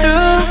me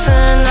through the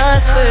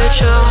nights with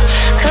your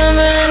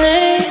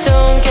company.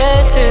 Don't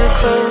get too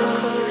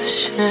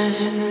close,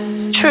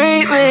 yeah.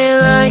 Treat me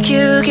like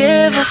you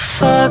give a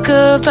fuck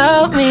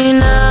about me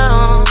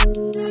now.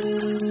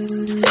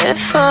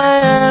 If I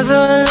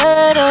ever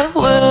let up,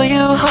 will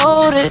you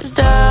hold it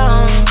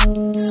down?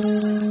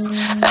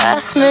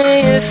 Ask me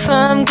if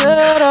I'm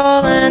good,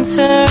 I'll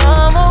answer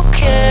I'm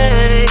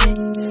okay.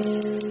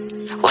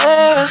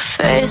 Wear a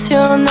face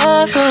you'll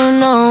never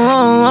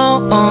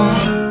know.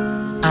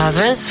 I've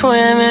been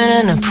swimming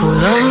in a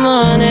pool of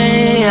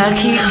money. I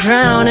keep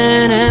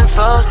drowning in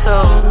false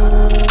hope.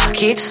 I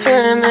keep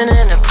swimming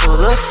in a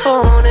pool of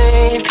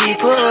phony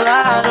people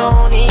I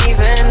don't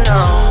even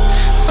know.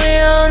 We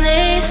all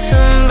need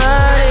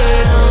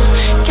somebody,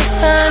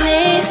 guess I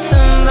need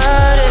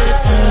somebody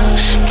to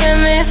get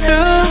me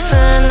through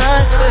the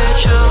nights with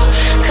your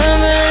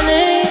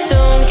company.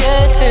 Don't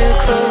get too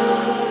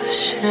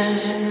close,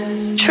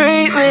 yeah.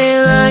 Treat me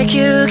like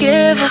you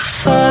give a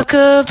fuck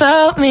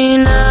about me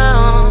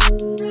now.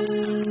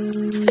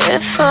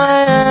 If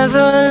I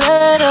ever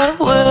let up,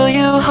 will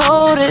you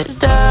hold it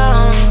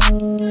down?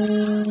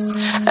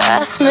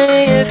 Ask me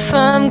if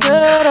I'm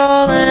good,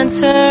 I'll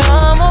answer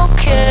I'm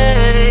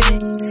okay.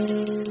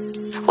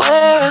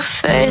 Wear a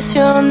face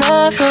you'll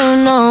never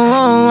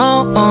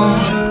know.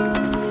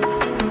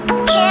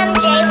 Kim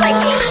J,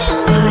 what's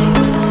your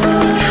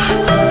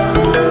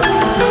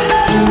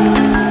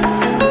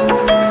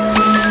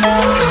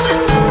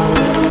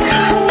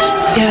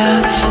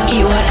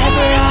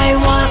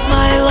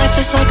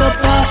It's like a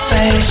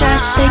buffet,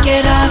 just shake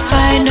it off,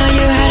 I know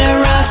you had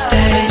a rough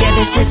day. Yeah,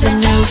 this is a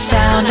new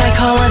sound, I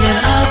call it an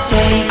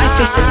update. I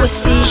fix it with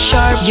C#,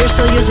 you're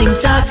still using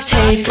duct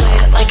tape.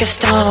 Lit like a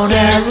stone,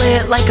 yeah,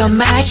 lit like a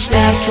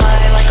matchstick. Fly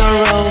like a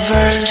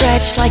rover,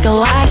 stretch like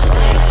elastic.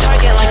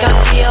 Target like a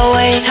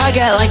DOA,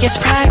 target like it's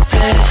practice.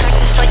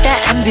 Practice like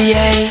that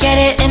NBA, get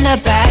it in the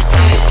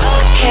basket.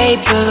 Okay,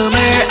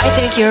 boomer, I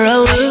think you're a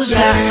loser.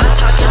 I'm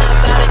talking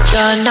about a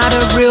gun, not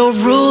a real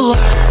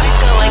ruler.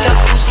 Like a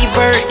Uzi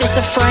Vert, it's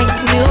a Frank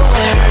Mueller.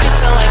 I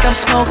feel like I'm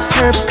smoke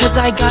perp, cause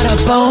I got a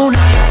boner.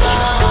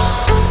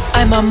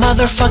 I'm a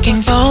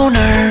motherfucking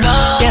boner,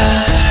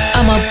 yeah.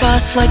 I'm a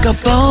bust like a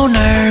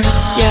boner,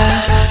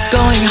 yeah.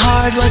 Going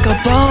hard like a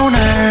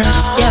boner,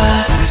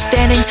 yeah.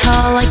 Standing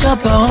tall like a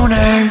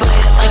boner.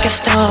 Lit like a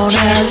stoner,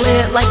 yeah.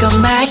 Lit like a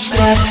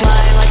matchstick.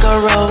 Fly like a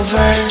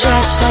rover,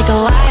 stretch like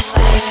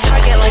elastic.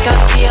 Target like a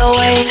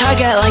DOA,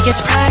 target like it's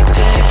practice.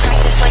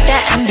 Practice like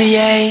that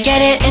NBA,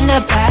 get it in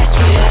the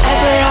basket.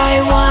 Whatever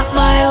I want,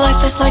 my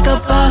life is like a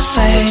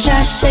buffet.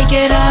 Just shake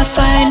it off,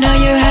 I know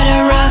you had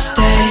a rough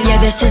day. Yeah,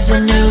 this is a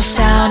new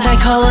sound, I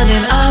call it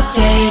an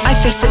update. I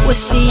fix it with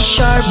C#,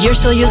 you're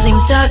still using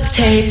duct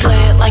tape.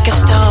 Lit like a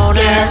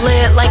stoner, yeah,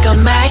 lit like a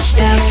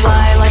matchstick.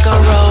 Fly like a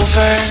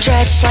rover,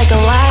 stretch like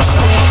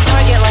elastic.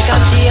 Target like a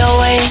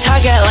DOA,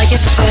 target like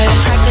it's dick.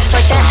 Practice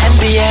like the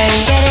NBA,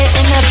 get it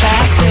in the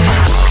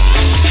basket.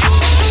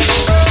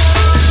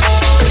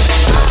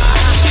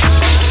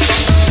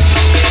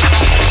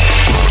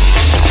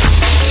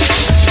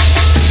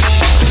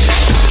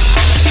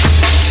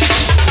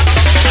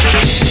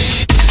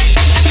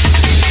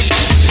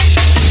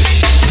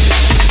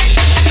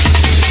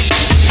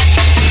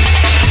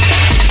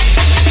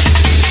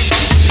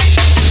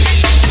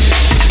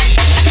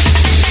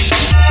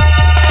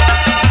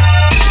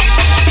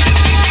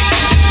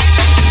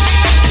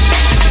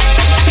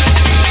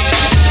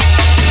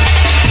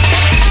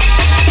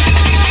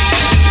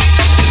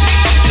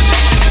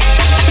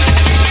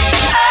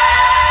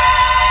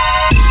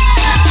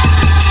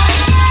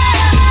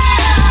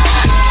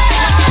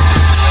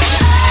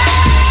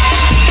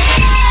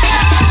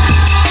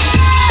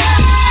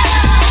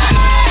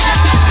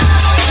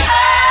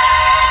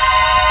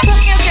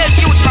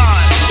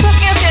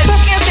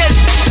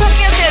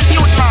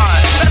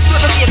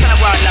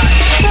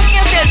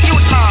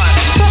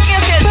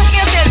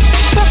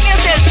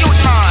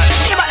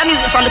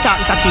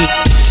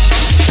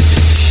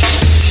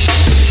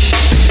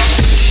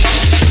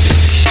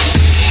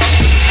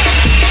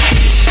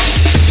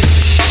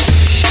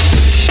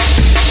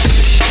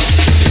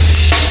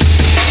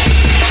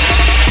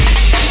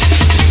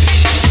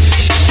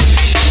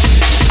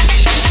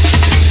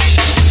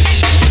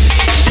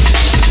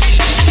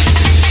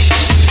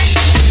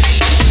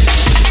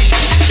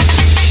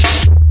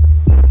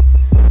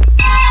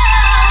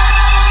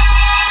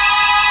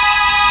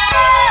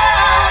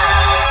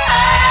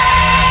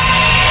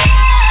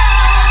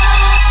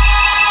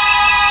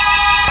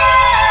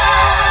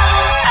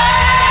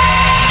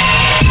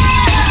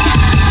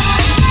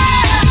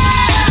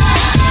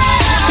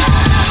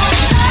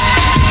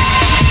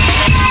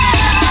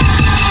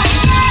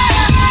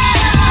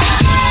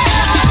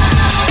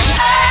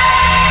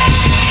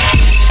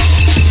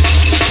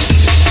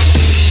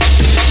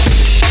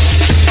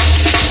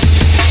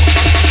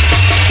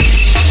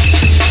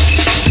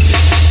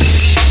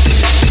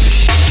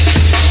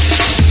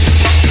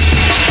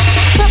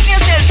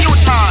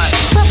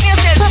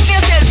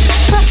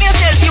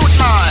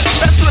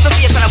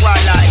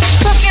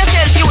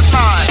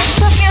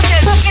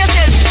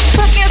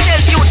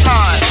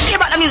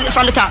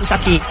 the top,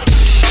 Mr. Key.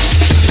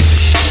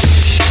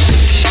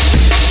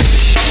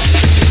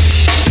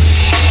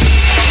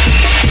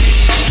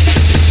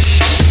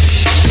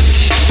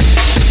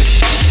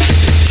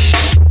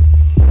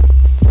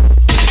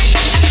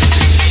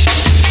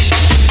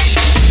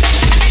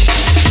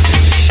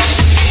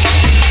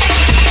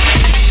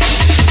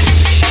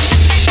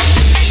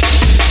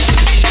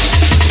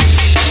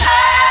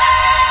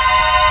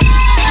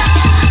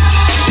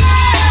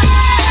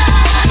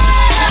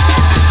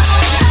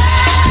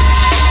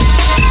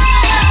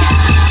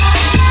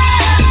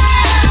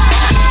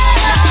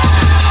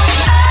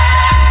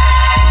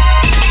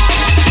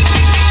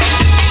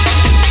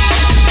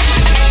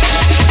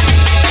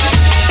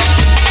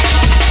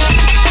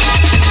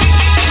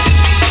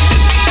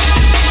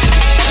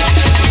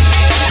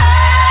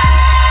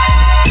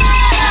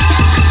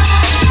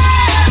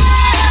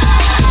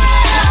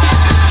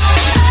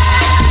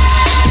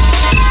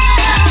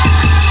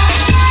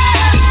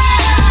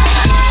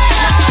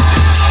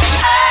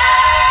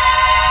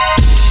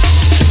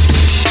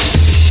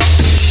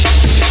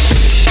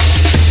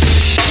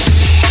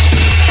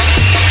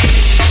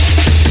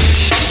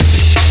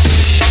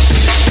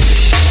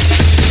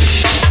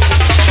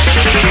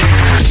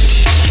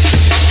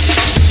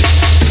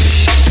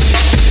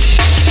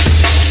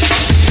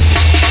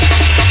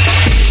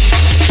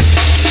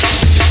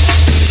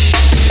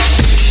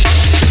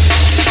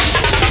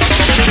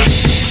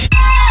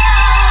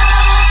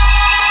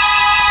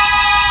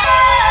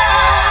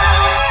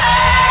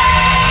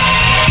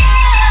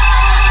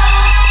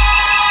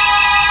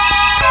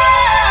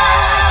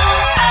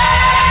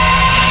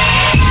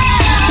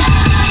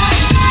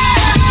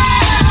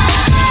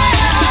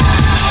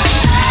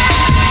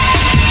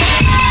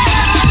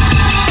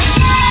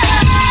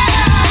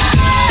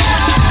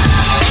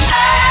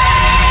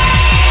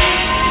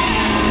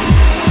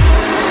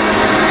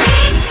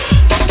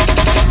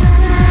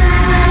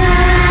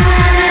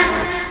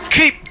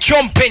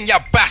 Jumping, you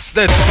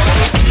bastard!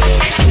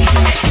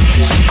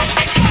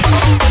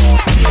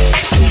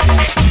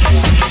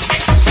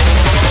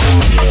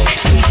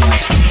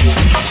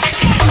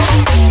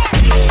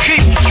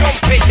 Keep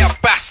jumping, you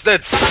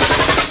bastards!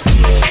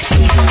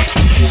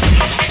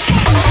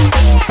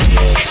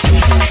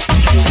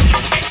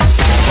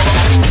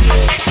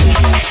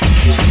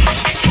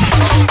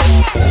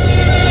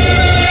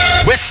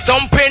 We're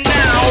stomping now!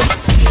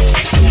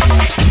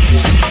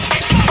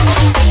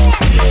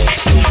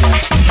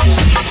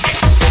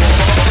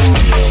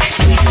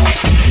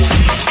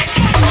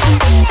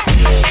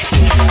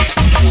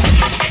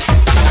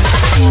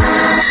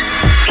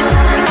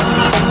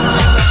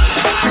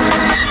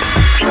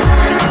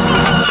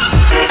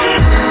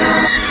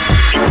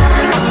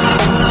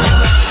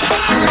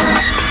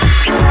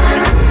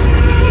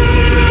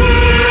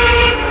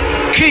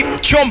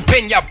 Keep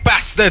jumping, you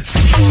bastards!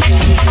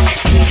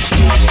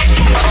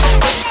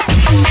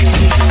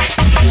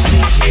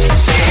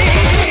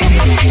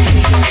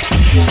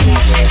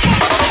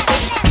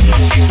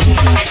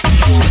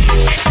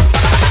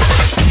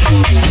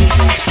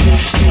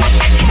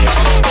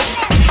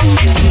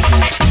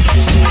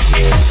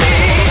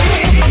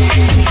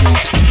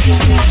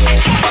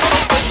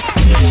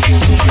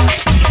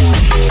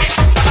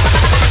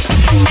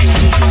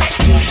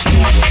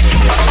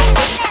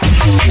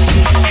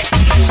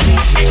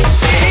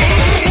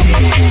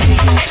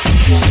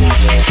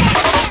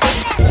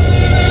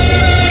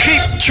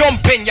 Keep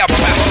jumping, you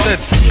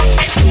bastards!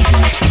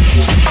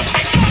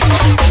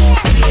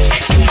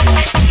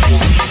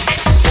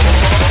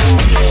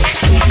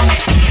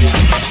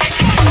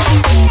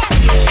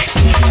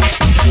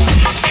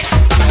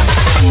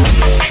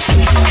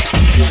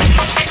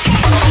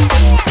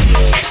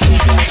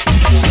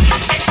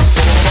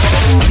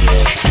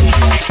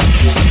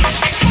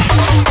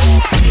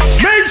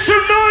 Make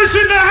some noise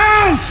in the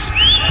house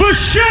for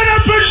Shut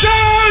Up and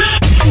Dance!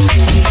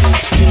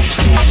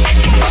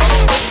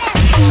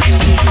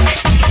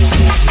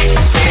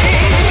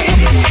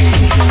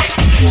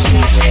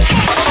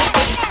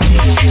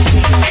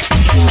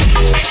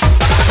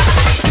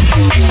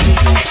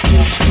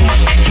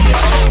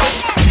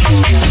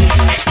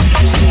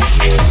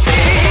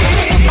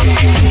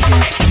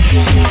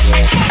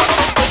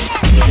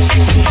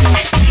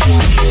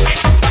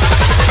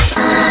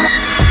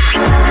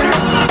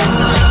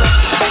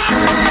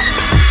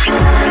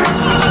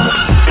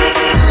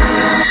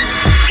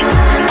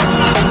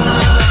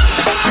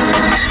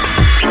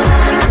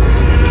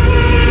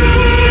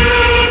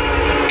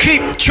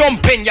 Keep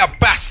jumping, you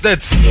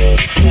bastards!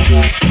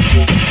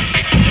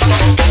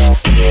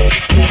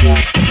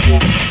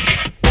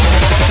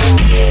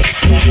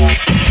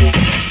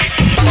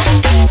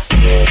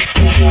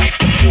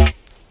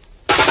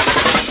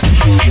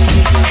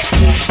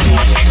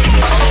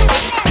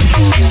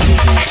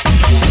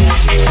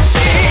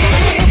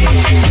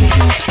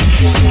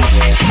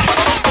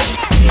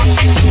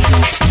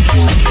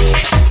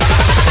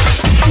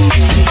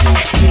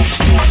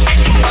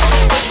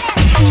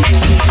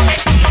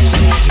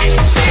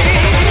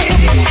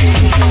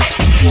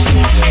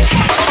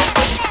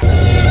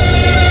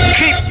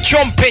 Keep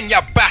jumping, you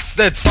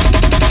bastards!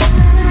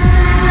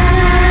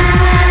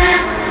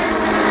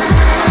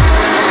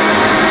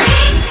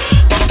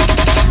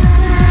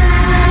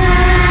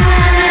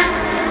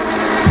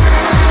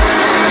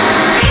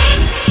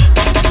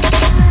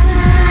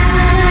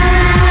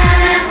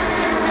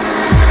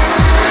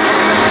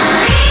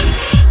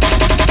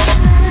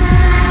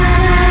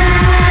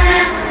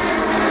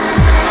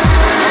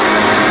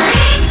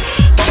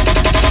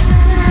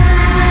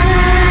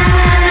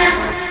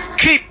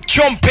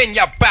 jumping,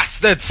 you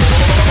bastards.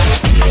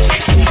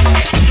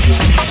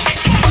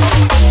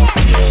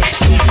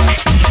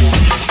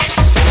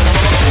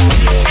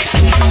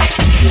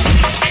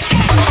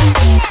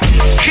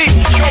 Keep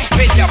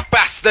jumping, you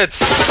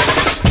bastards.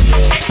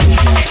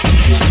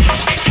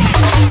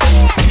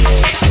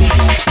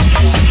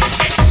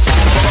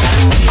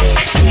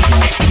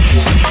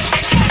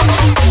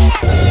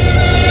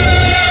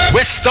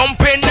 We're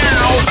stomping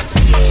now.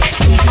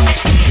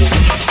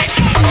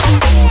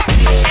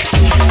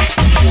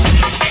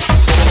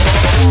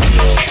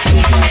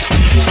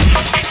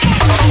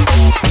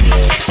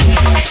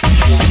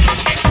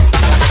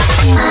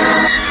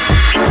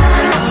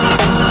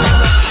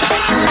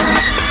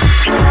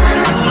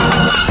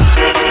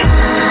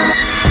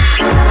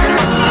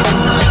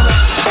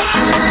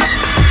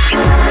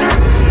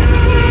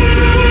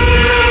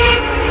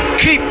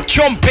 Keep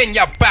jumping,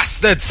 you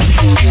bastards.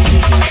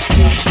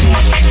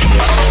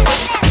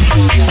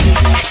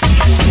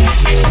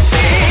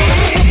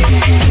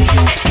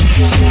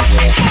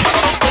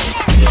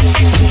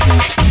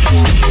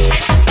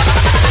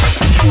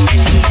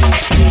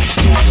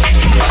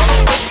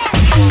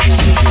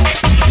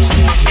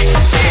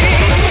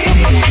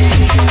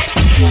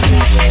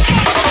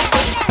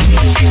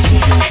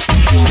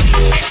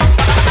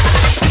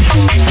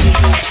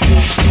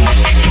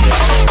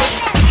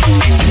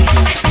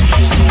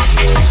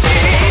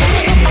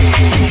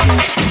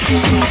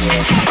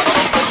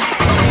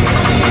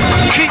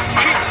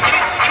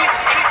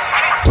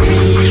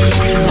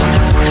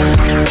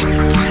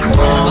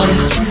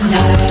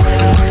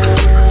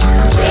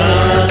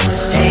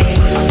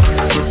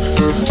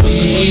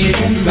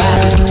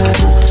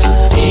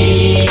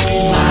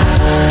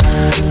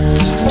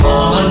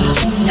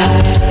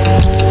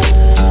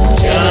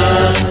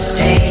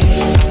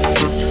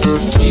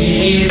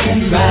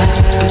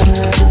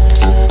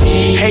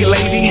 Hey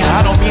lady,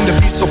 I don't mean to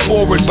be so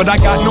forward, but I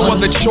got no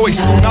other choice,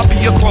 soon I'll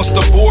be across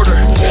the border.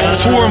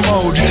 Tour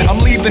mode, I'm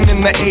leaving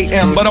in the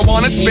AM, but I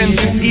wanna spend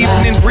this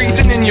evening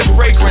breathing in your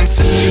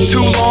fragrance.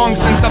 Too long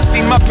since I've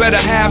seen my better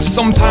half,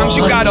 sometimes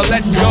you gotta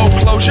let go,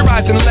 close your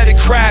eyes and let it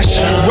crash.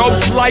 Road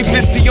to life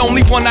is the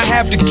only one I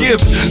have to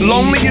give.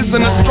 Lonely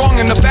isn't a strong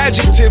enough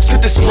adjective to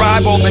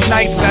describe all the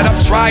nights that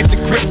I've tried to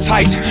grip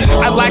tight.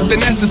 I lack the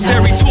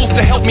necessary tools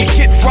to help me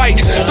get right,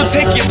 so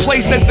take your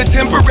place as the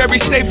temporary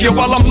savior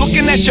while I'm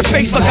looking at your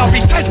face like I'll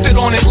be tested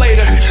on it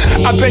later.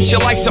 I bet you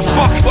like to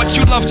fuck, but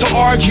you love to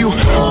argue.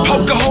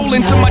 Poke a hole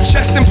into my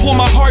chest and pull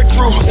my heart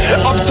through.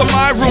 Up to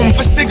my room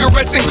for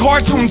cigarettes and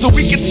cartoons, or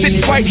we could sit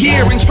right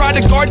here and try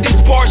to guard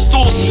these bar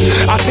stools.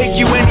 I'll take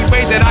you any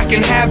way that I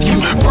can have you.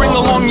 Bring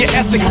along your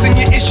ethics and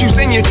your issues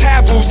and your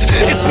taboos.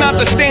 It's not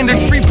the standard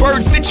free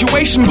bird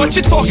situation, but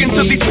you're talking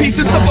to these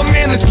pieces of a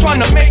man that's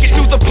trying to make it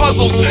through the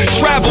puzzles,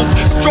 travels,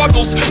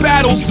 struggles,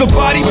 battles. The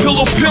body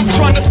pillow pimp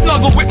trying to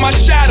snuggle with my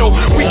shadow.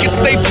 We can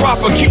stay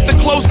proper, keep the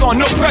clothes on,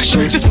 no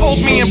pressure. Just hold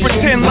me and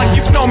pretend like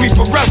you've known me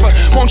forever,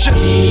 won't you?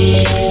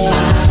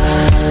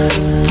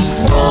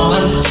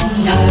 Woman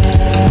tonight,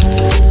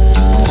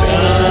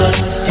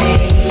 just stay,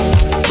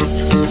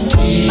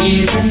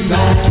 feeling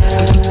right.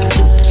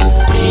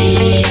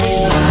 Be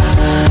mine,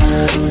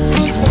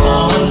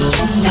 woman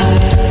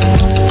tonight,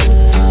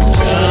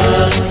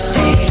 just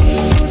stay,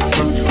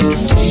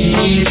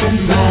 feeling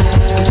right.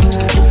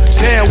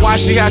 Damn, why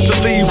she had to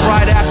leave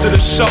right after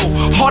the show?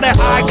 All that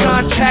eye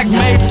contact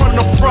made from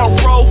the front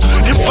row.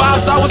 And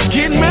vibes I was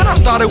getting, man, I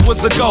thought it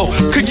was a go.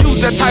 Could use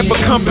that type of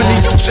company,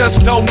 you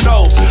just don't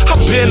know.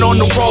 I've been on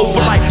the road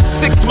for like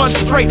 6 months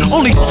straight,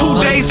 only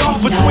 2 days off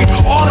between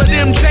all of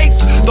them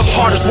dates. The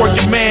hardest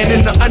working man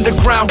in the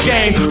underground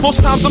game.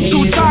 Most times I'm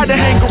too tired to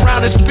hang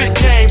around and spit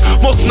game.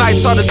 Most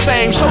nights are the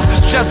same, shows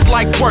is just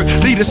like work.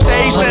 Leave the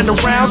stage, stand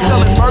around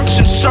selling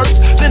merch and shirts.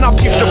 Then I'll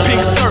peep the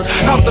pink skirt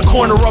out the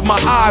corner of my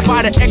eye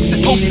by the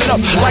exit. Posted up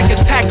like a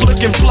tack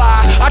looking fly.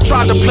 I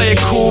tried to play it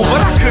cool,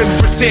 but I couldn't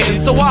pretend.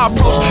 So I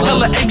approached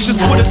hella anxious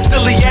with a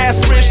silly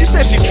ass grin. She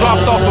said she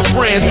dropped off her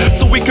friends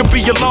so we could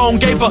be alone.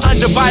 Gave her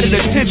undivided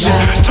attention.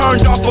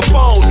 Turned off her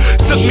phone.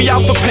 Took me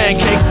out for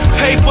pancakes.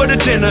 Paid for the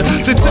dinner.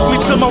 Then took me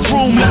to my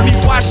room. Let me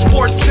watch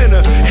Sports Center.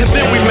 And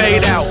then we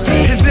made out.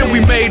 And then we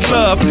made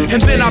love.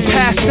 And then I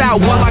passed out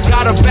while I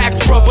got her back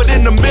rub. But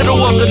in the middle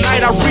of the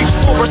night I reached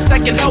for a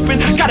second helping.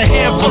 Got a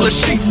handful of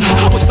sheets.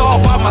 I was all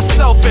by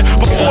myself. And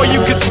before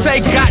you could say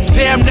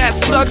goddamn that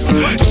sucks,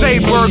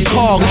 J-Bird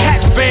called,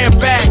 Cat Van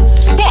back.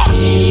 Fuck!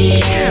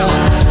 Yeah.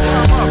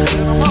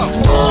 I'm up.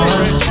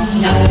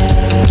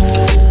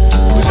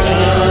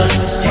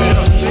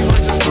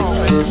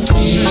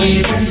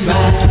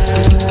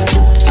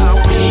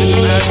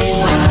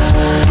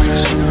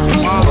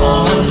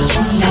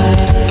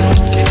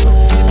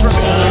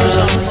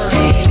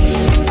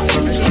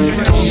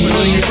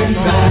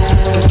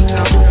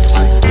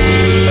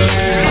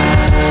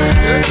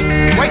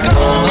 Wake up!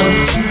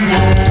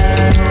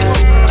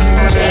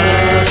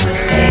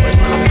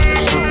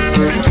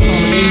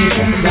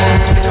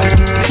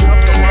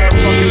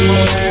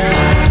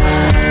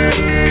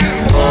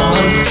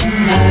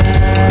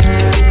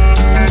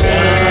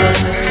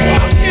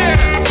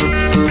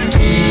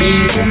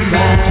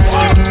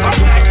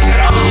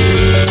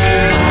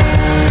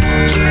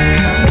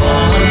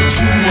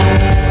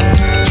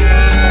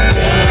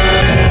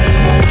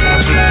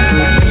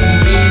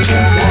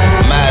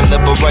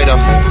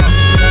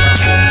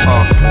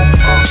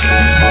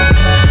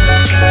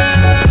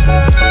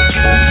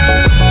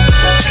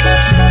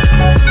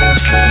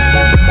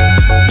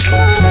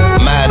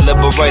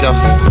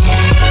 Terminator,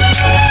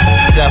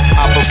 Death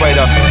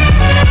Operator,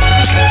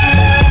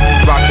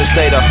 Rock the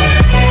Data,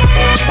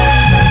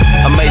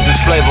 amazing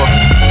flavor.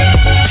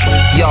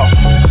 Yo,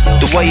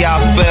 the way I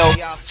feel,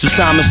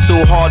 sometimes it's too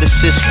hard to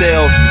sit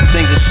still.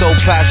 Things are so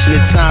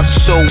passionate, times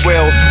are so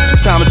real.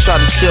 Sometimes I try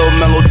to chill,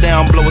 mellow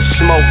down, blow a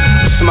smoke.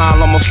 A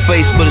smile on my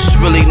face, but it's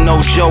really no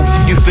joke.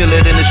 You feel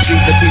it in the street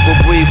that people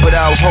breathe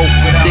without hope.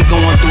 They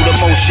going through the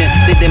motion,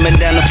 they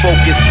dimming down the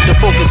focus. The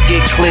focus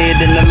get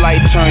cleared and the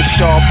light turns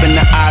sharp and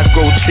the eyes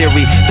grow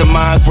teary, the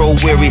mind grow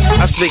weary.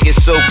 I speak it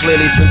so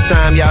clearly,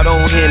 sometimes y'all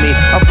don't hear me.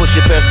 I push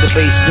it past the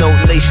bass, no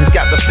nations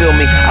got to feel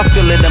me. I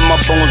feel it in my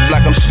bones,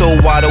 like I'm so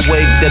wide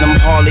awake that I'm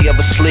hardly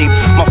ever sleep.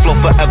 My flow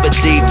forever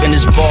deep in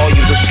its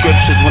volumes of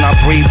scriptures when I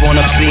breathe on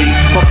a beat.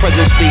 My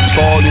presence speak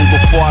volumes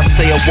before I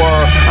say a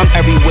word. I'm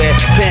everywhere,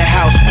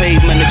 penthouse,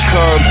 pavement, the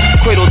curb,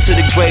 cradle to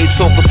the grave,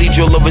 talk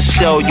cathedral of a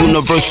shell.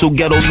 Universal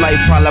ghetto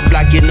life, holla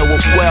black, you know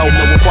it well.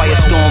 Quiet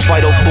storm,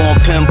 vital form,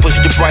 pen push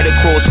the bright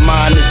across.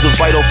 Mind is a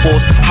vital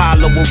force,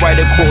 hollow right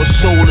across.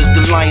 Soul is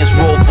the lion's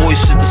raw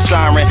voice is the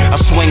siren. I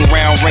swing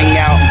round, ring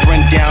out, and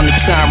bring down the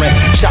tyrant.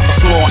 Chop a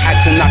small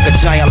axe and knock a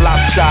giant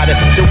lopsided.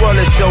 The world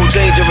is so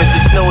dangerous,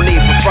 there's no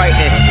need for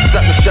frightened.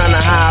 Suckers trying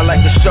to hide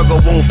like the struggle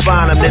won't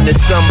find them. Then the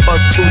sun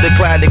busts through the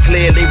cloud to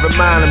clearly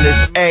remind them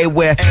it's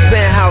everywhere.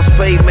 Penthouse,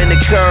 pavement, the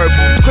curb,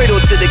 cradle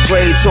to the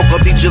grave, talk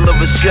cathedral of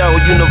a shell.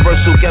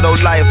 Universal ghetto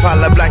life,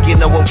 holla black, you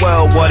know it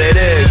well what it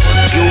is.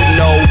 You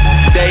know,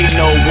 they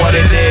know what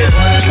it is.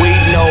 We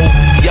know,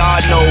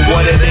 y'all know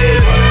what it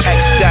is.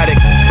 Ecstatic,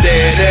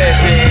 there it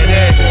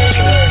is.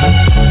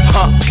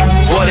 Huh,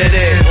 what it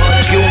is.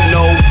 You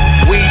know,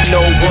 we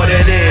know what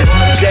it is.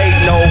 They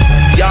know,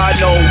 y'all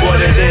know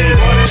what it is.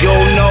 You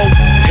know,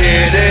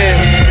 here it is.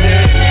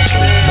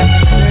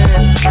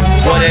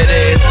 What it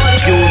is.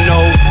 You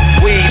know,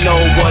 we know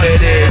what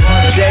it is.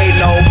 They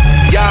know,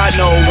 y'all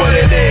know what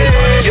it is.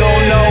 You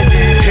know,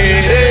 here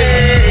it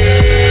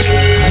is.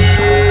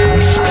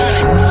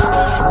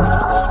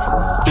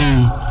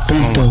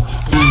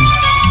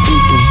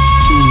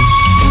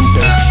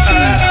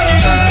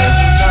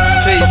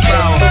 Peace,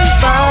 power.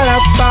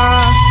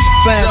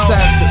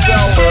 Fantastic,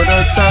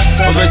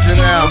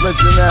 original,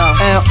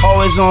 and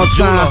always on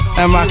time,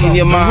 and rocking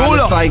your mind.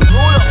 It's like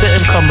sit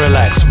and come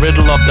relax,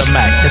 riddle of the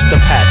Mac, it's the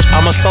patch.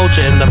 I'm a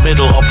soldier in the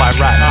middle of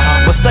Iraq.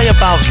 What say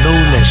about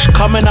noonish,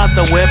 coming out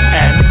the whip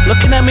and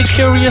looking at me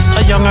curious,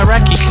 a young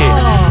Iraqi kid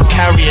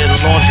carrying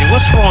laundry.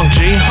 What's wrong,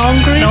 G?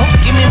 Hungry? No,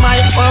 give me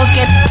my oil,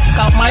 get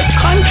out my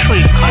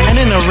country. And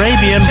in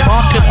Arabian,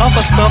 barking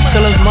other stuff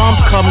till his moms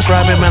come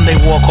grab him and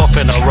they walk off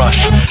in a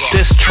rush.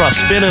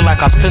 Distrust, feeling like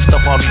I was pissed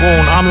up on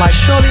wound. I'm like,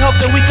 surely hope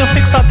that we can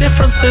fix our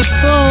differences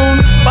soon.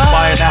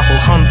 Buying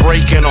apples,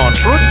 breaking on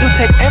fruit. You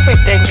take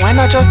everything, why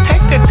not just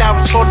take the damn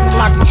fruit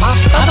like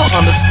pasta? I don't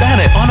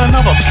understand it. On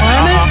another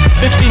planet?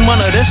 15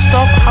 months of this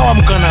stuff, how I'm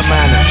gonna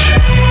manage?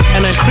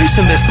 And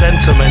increasing this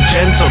sentiment,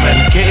 gentlemen,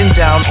 getting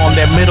down on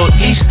their Middle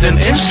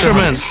Eastern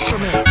instruments.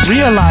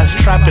 Realize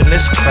trapping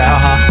this crowd.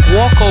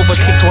 Walk over,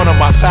 kicked one of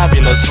my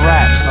fabulous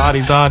raps.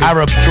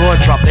 Arab jaw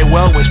drop, they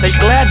well wish, they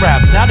glad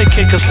rap. Now they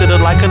kid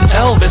considered like an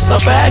Elvis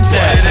of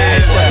Baghdad.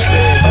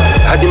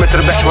 هذه ما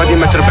تربحش وهذه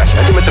ما تربحش،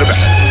 هذه ما تربحش،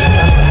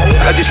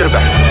 هذه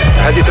تربح،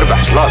 هذه تربح،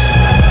 لاز،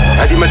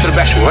 هذه ما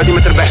تربحش وهذه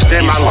ما تربحش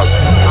دايما على لاز.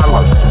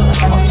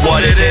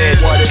 What it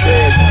is.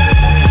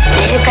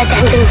 اللي قاعد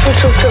عندنا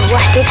شوف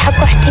واحد يضحك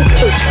واحد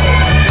يبكي.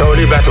 تو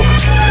اللي بعتوك.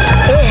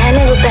 إيه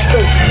أنا اللي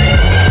بعتوك.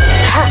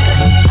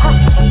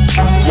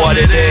 What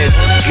it is,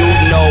 you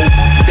know,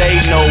 they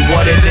know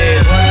what it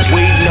is.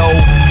 We know,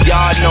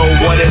 y'all know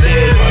what it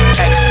is.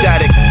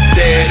 Ecstatic,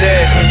 there it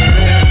is.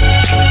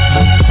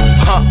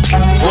 Huh,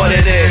 what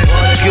it is,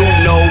 you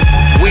know,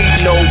 we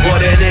know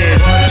what it is.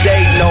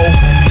 They know,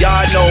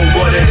 y'all know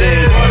what it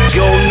is.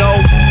 You know,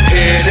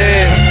 here it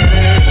is.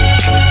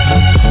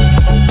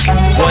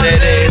 What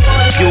it is,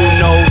 you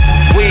know,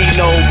 we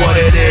know what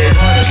it is.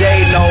 They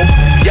know,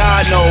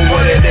 y'all know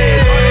what it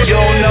is.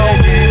 You know,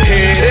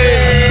 here it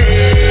is.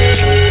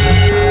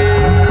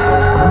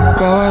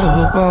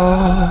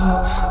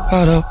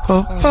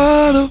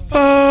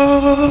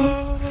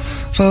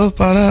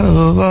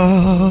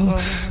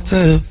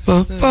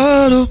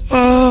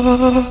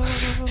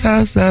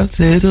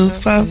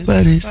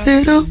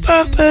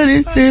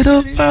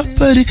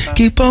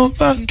 Keep on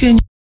rocking.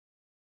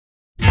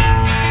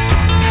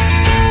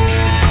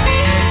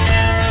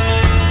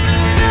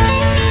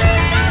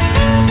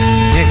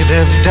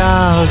 Někde v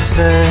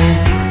dálce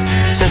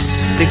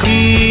cesty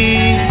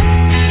klí,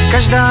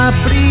 každá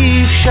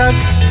prý však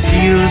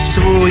cíl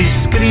svůj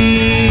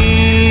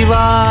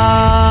skrývá.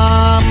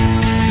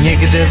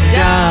 Někde v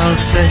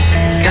dálce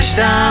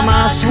každá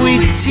má svůj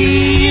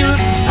cíl,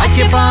 ať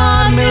je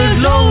pár mil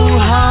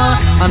dlouhá,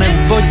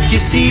 anebo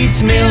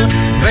 1000 mil,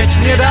 veď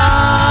mě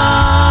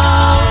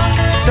dál,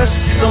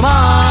 cesto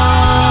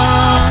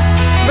má,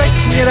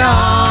 veď mě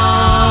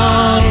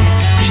dál,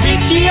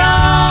 vždyť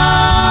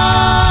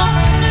já,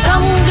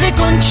 tam, kde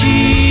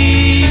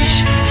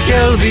končíš,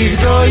 chtěl bych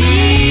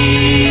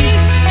dojít,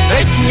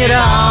 veď mě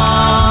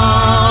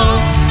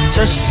dál,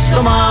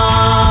 cesto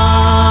má.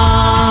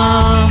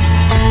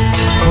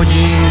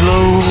 chodím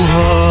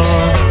dlouho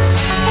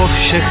po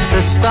všech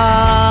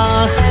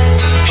cestách,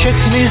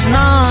 všechny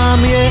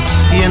znám je,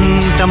 jen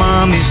ta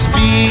mámy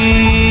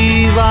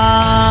zbývá.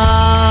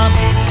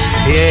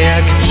 Je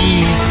jak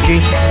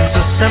dívky,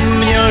 co jsem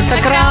měl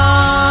tak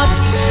rád,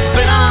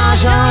 plná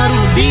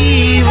žáru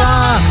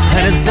bývá,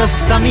 hned za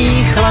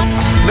samý chlad,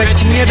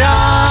 veď mě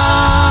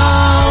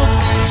dál,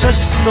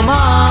 cesto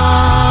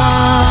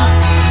má,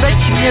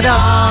 veď mě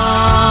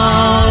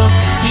dál,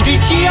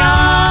 vždyť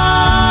já,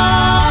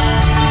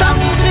 tam,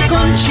 kde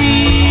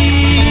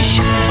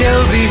končíš,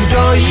 chtěl bych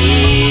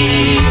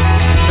dojít,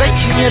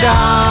 veď mě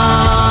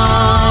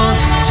dál,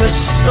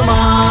 cesto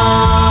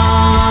mám.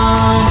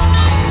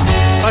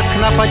 Pak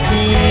na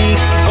patník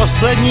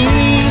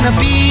poslední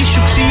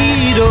napíšu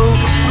křídou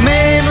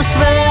jméno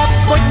své a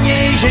pod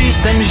něj, že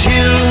jsem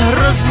žil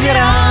hrozně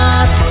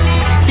rád.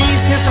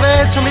 Písně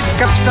své, co mi v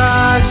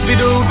kapsách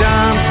zbydou,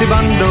 dám si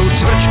bandou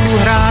cvrčku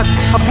hrát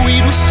a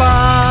půjdu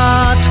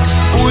spát,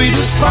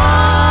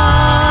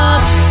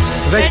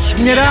 veď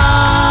mě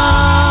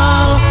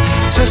dál,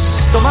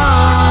 cesto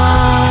má,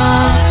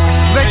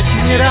 veď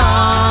mě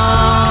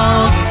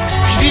dál,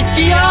 vždyť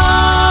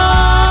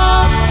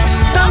já,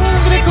 tam,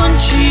 kde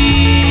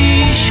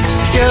končíš,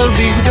 chtěl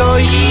bych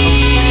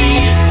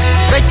dojít,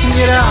 veď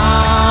mě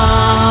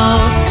dál,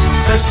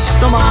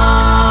 cesto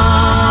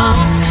má,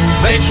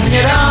 veď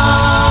mě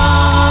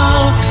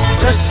dál,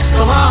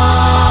 cesto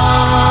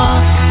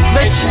má,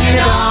 veď mě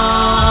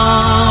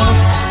dál,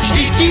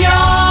 vždyť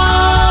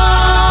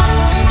já,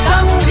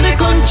 tam, kde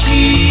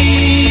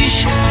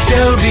končíš,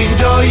 chtěl bych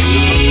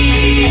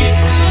dojít,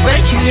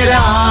 veď mě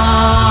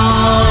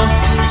dál,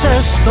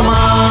 cesto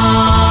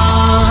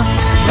má,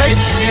 veď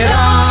mě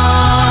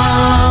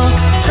dál,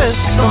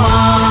 cesto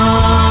má,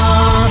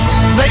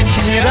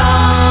 veď mě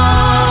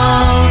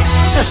dál,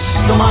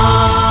 cesto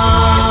má.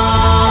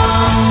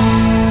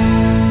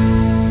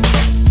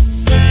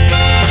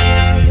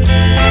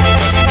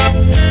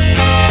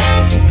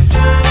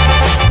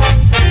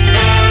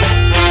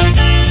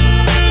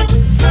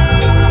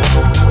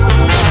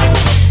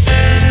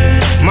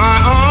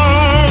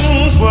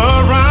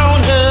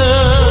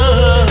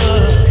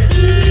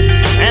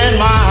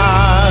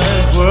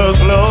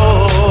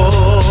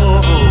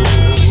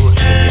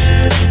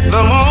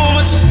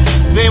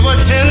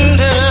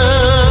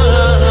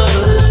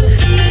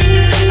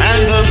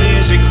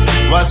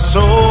 Was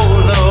so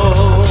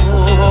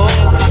low,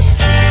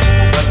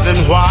 but then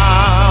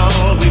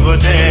while we were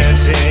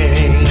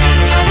dancing,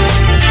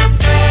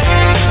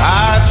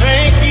 I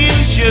think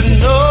you should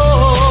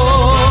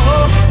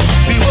know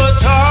we were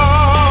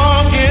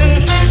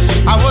talking.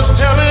 I was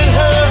telling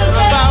her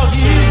about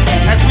you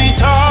as we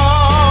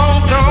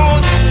talked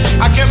on.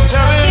 I kept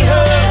telling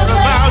her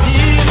about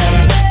you,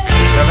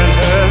 telling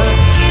her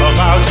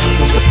about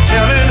you,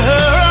 telling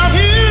her of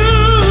you.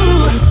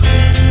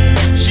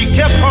 She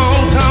kept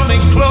on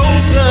coming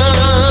closer.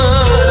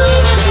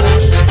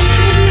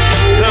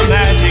 The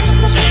magic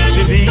seemed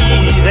to be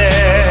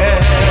there,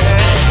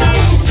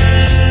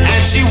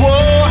 and she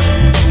wore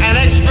an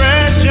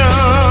expression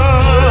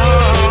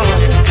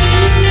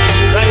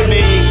that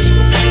made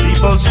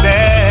people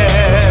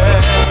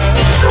stare.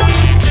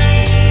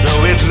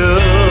 Though it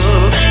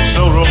looked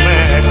so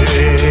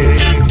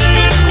romantic,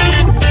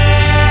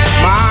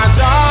 my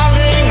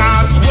darling,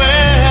 I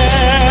swear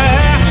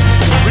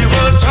we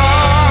were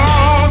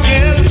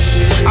talking.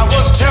 I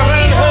was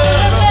telling her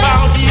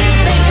about you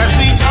as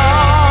we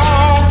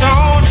talked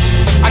on.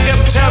 I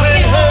kept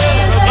telling her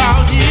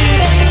about you,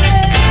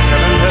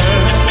 telling her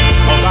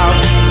about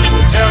you,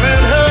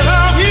 telling her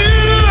of you.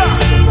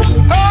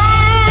 Oh,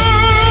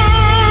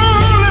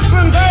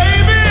 listen,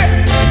 baby,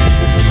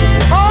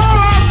 all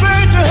I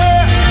said to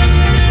her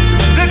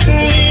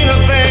didn't mean a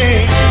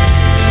thing.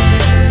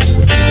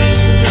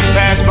 You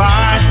passed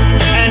by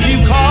and you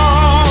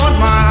caught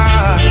my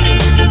eye.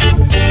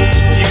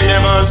 You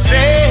never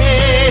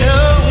said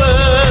a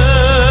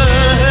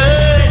word.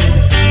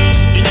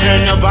 You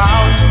turned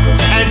about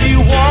and you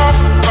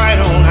walked right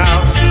on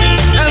out,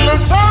 and the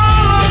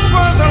silence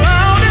was the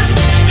loudest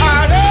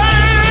I'd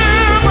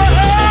ever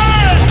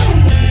heard.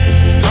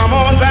 Come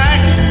on back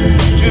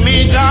to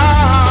me,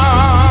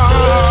 darling.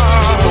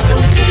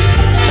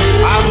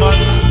 I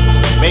must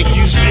make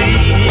you see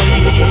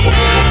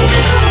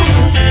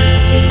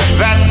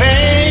that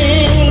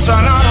things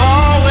are not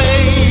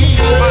always,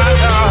 my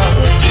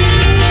darling,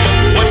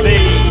 what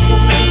they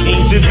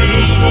seem to be.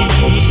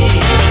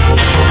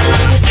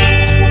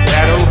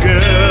 That old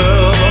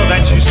girl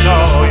that you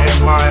saw in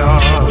my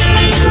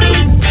arms,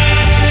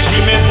 she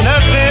meant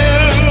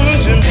nothing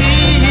to me.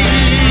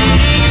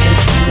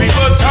 We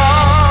were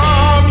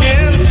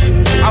talking,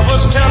 I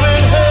was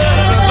telling her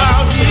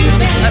about you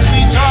as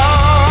we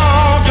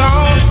talked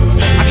on.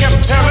 I kept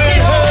telling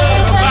her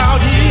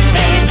about you,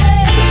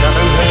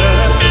 telling her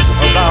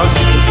about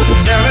you,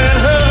 telling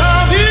her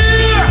of you.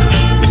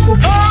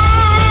 Oh,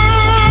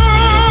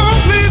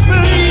 please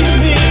believe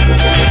me,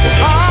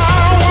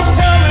 I was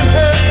telling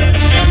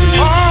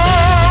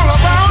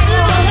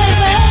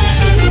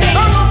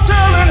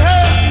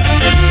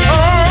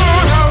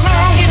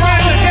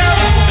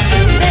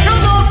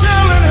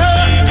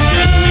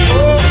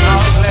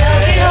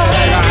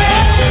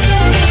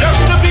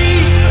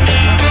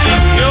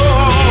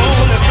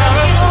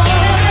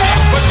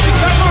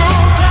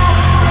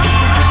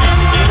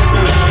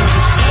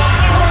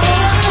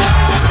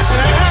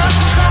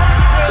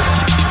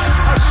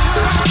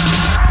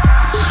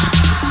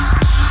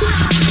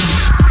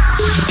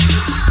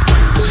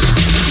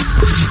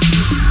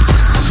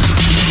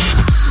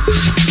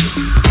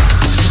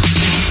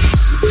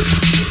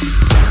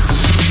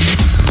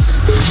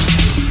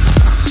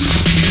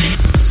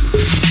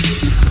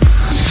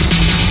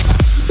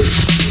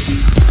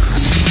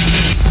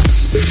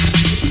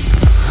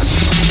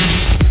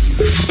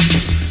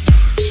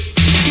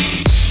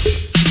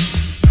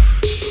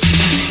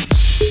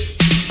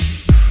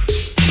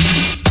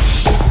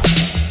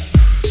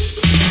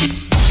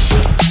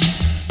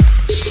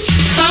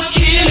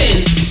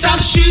stop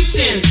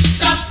shooting,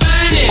 stop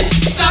burning,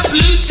 stop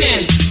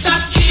looting,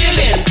 stop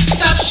killing,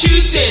 stop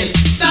shooting,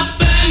 stop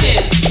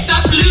burning,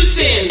 stop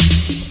looting.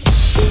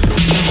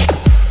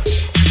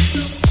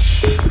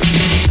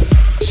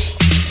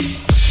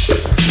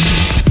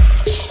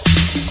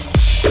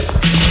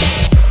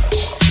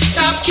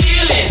 Stop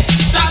killing,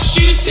 stop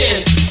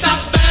shooting, stop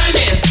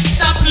burning,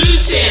 stop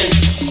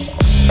looting.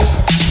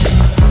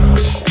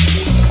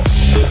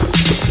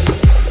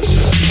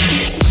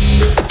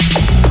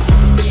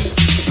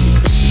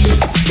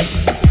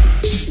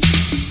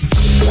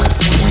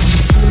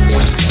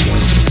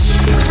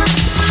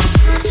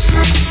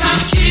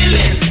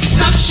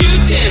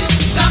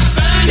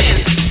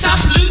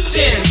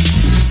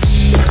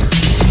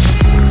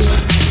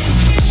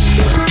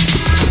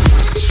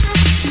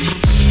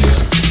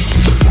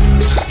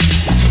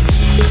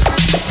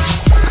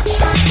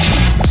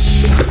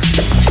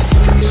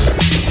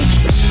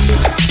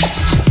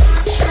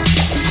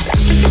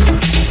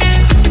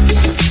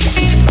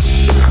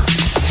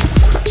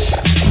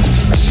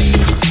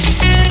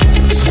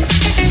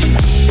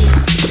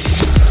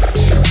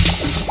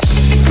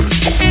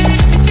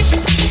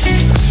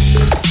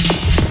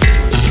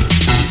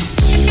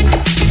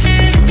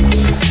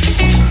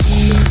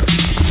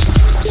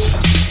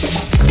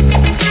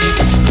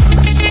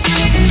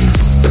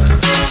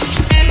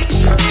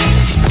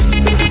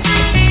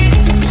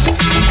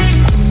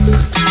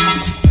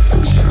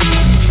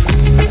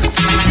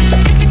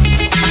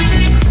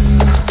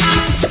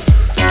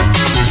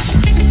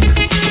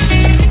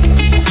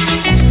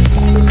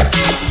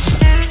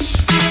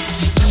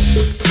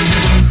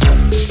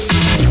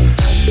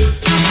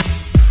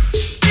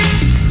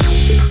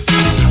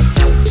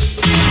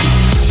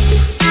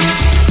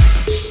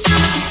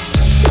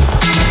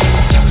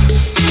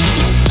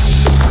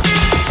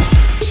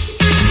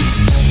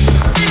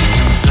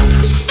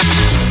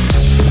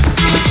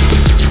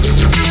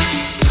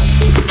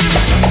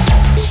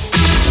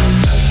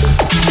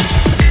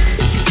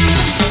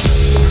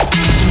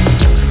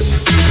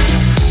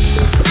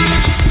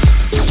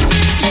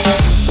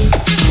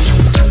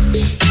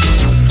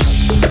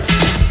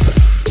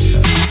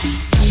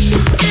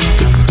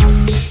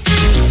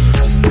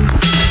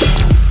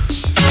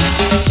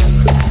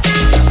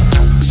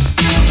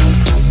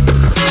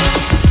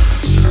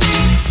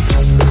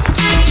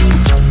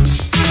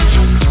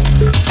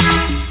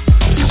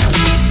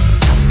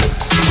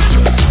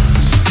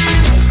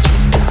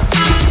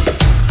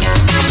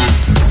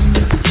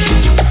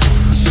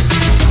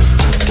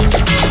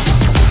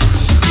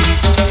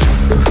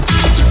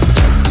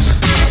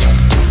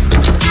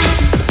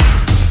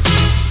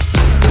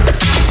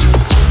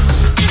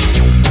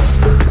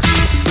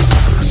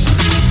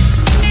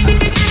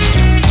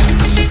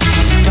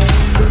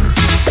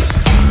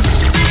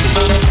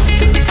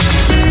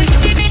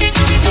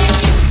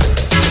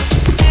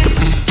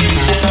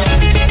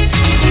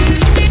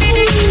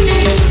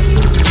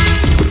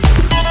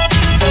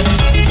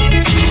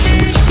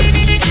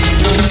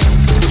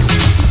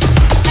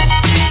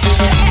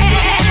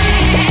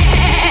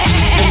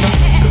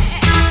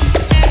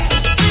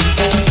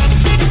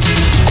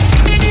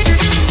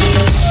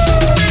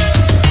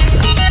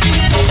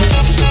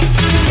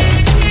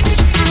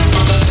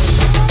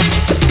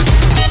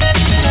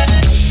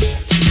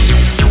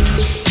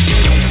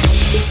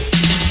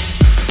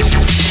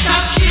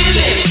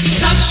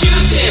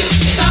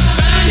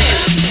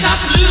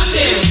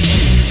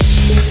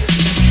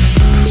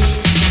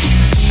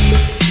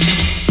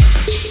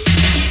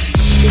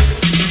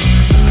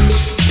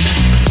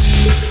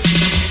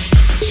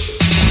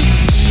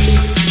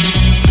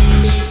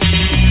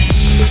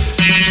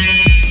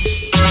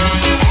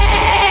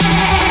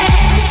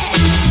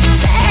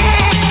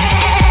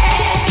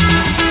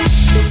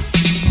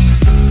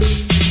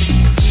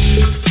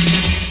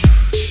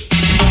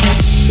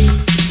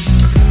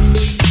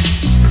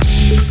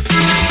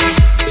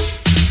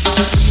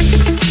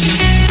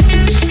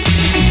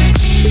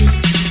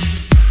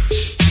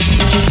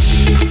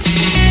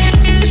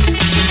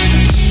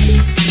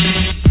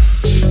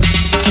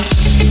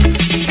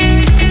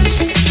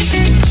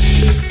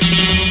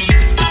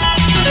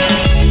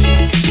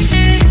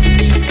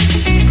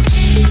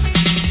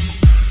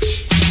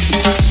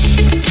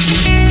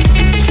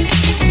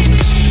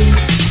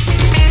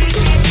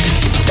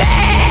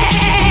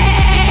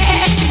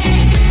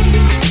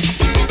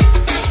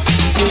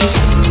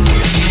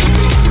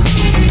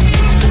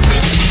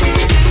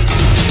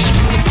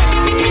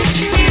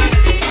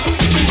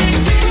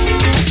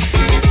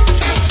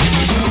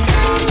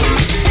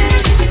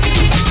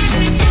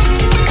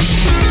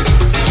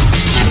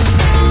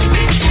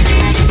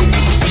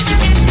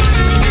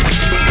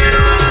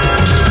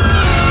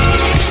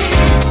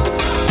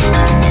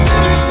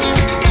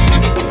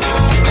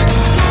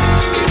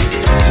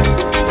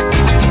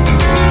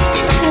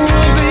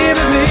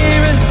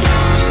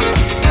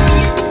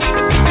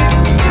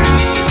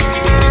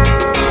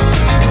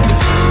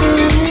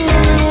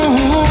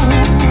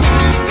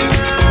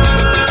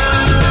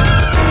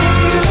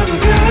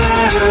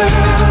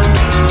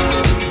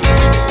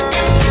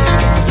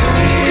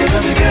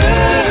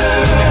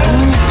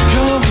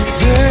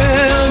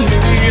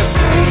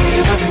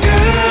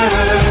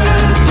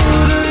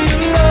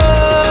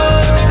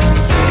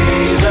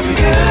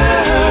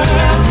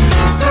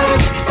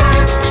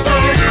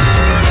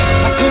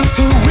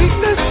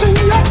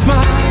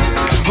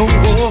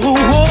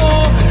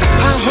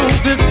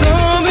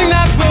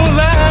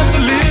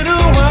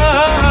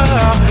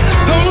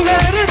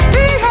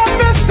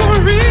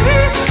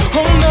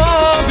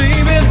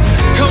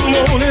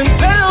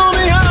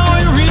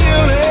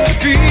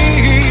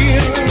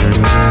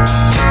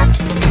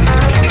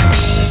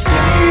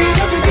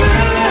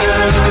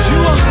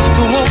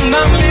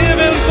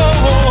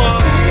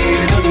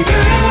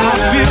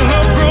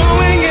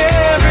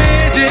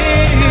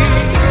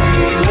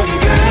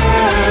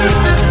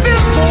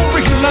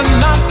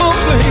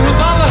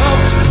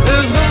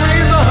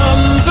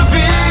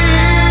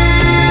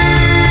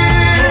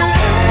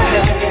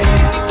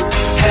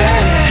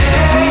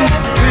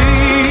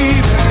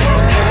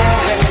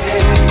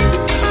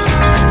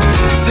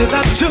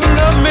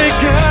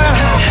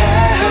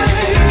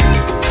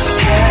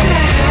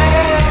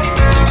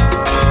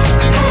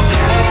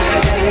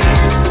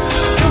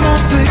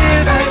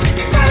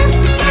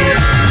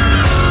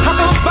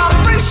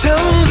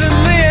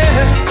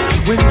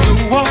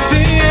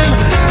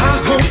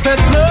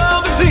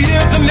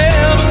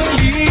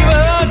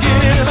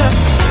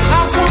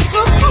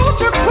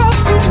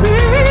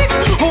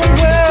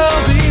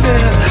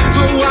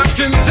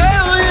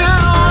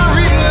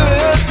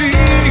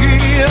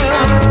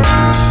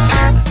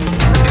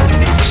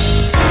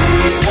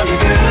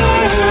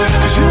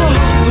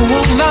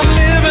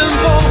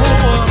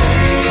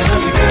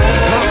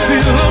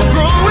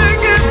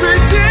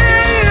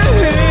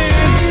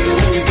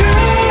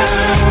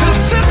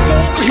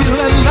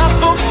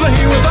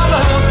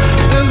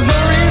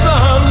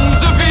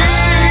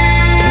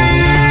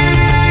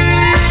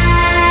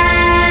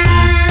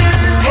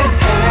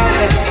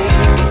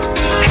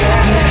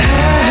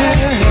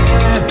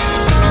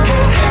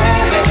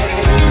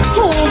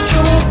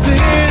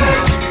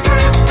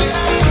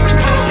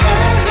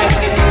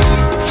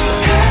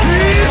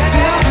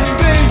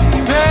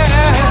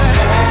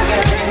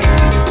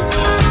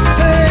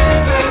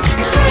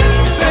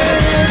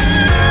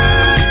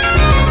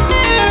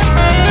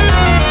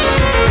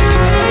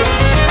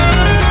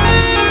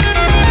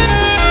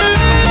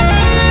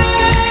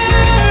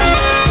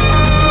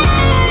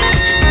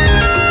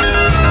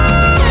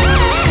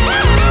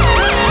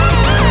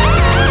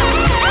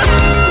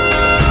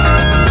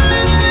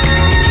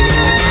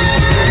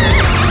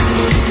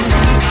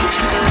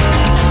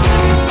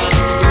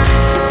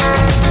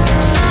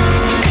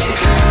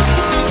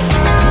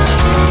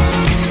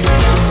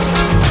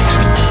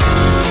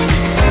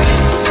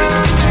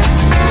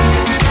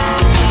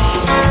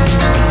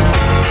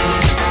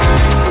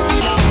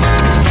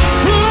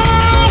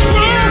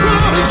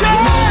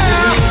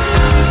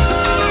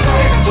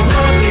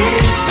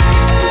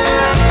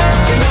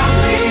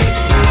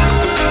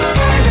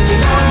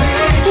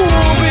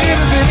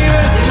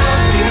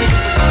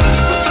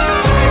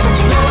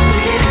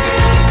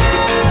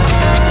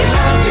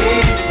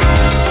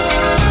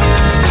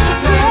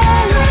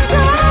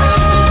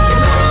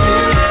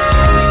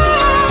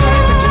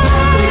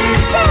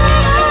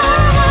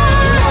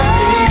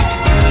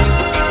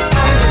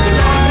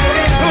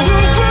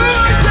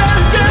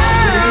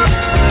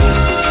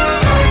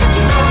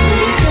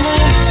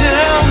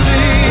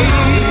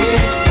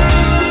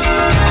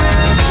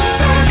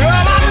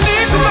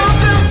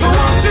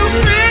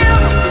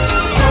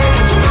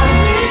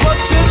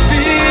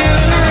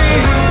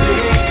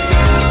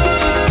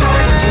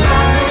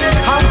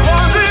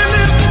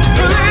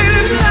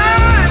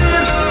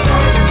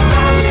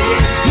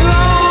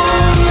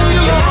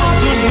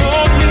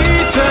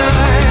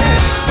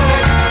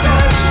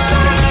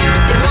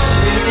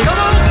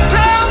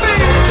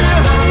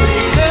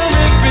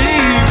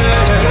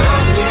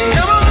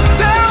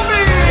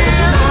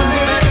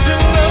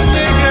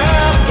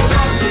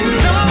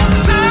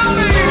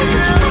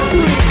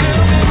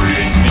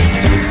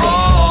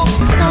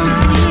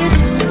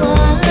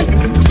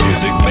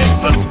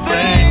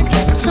 thing.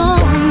 It's so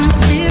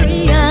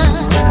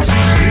mysterious.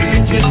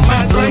 Music is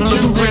my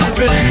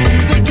sanctuary.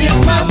 Music is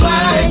my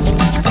life.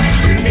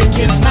 Music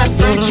is my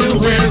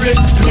sanctuary.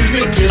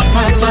 Music is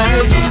my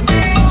life.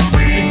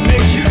 It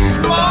makes you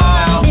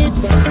smile.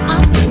 It's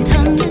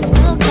optimistic.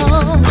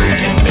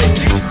 It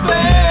makes you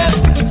sad.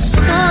 It's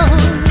so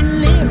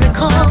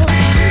lyrical.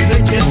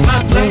 Music is my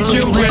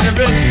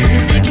sanctuary.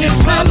 Music is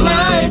my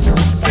life.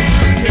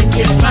 Music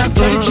is my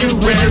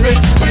sanctuary.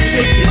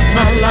 Music is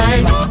my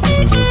life.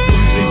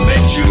 Music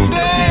makes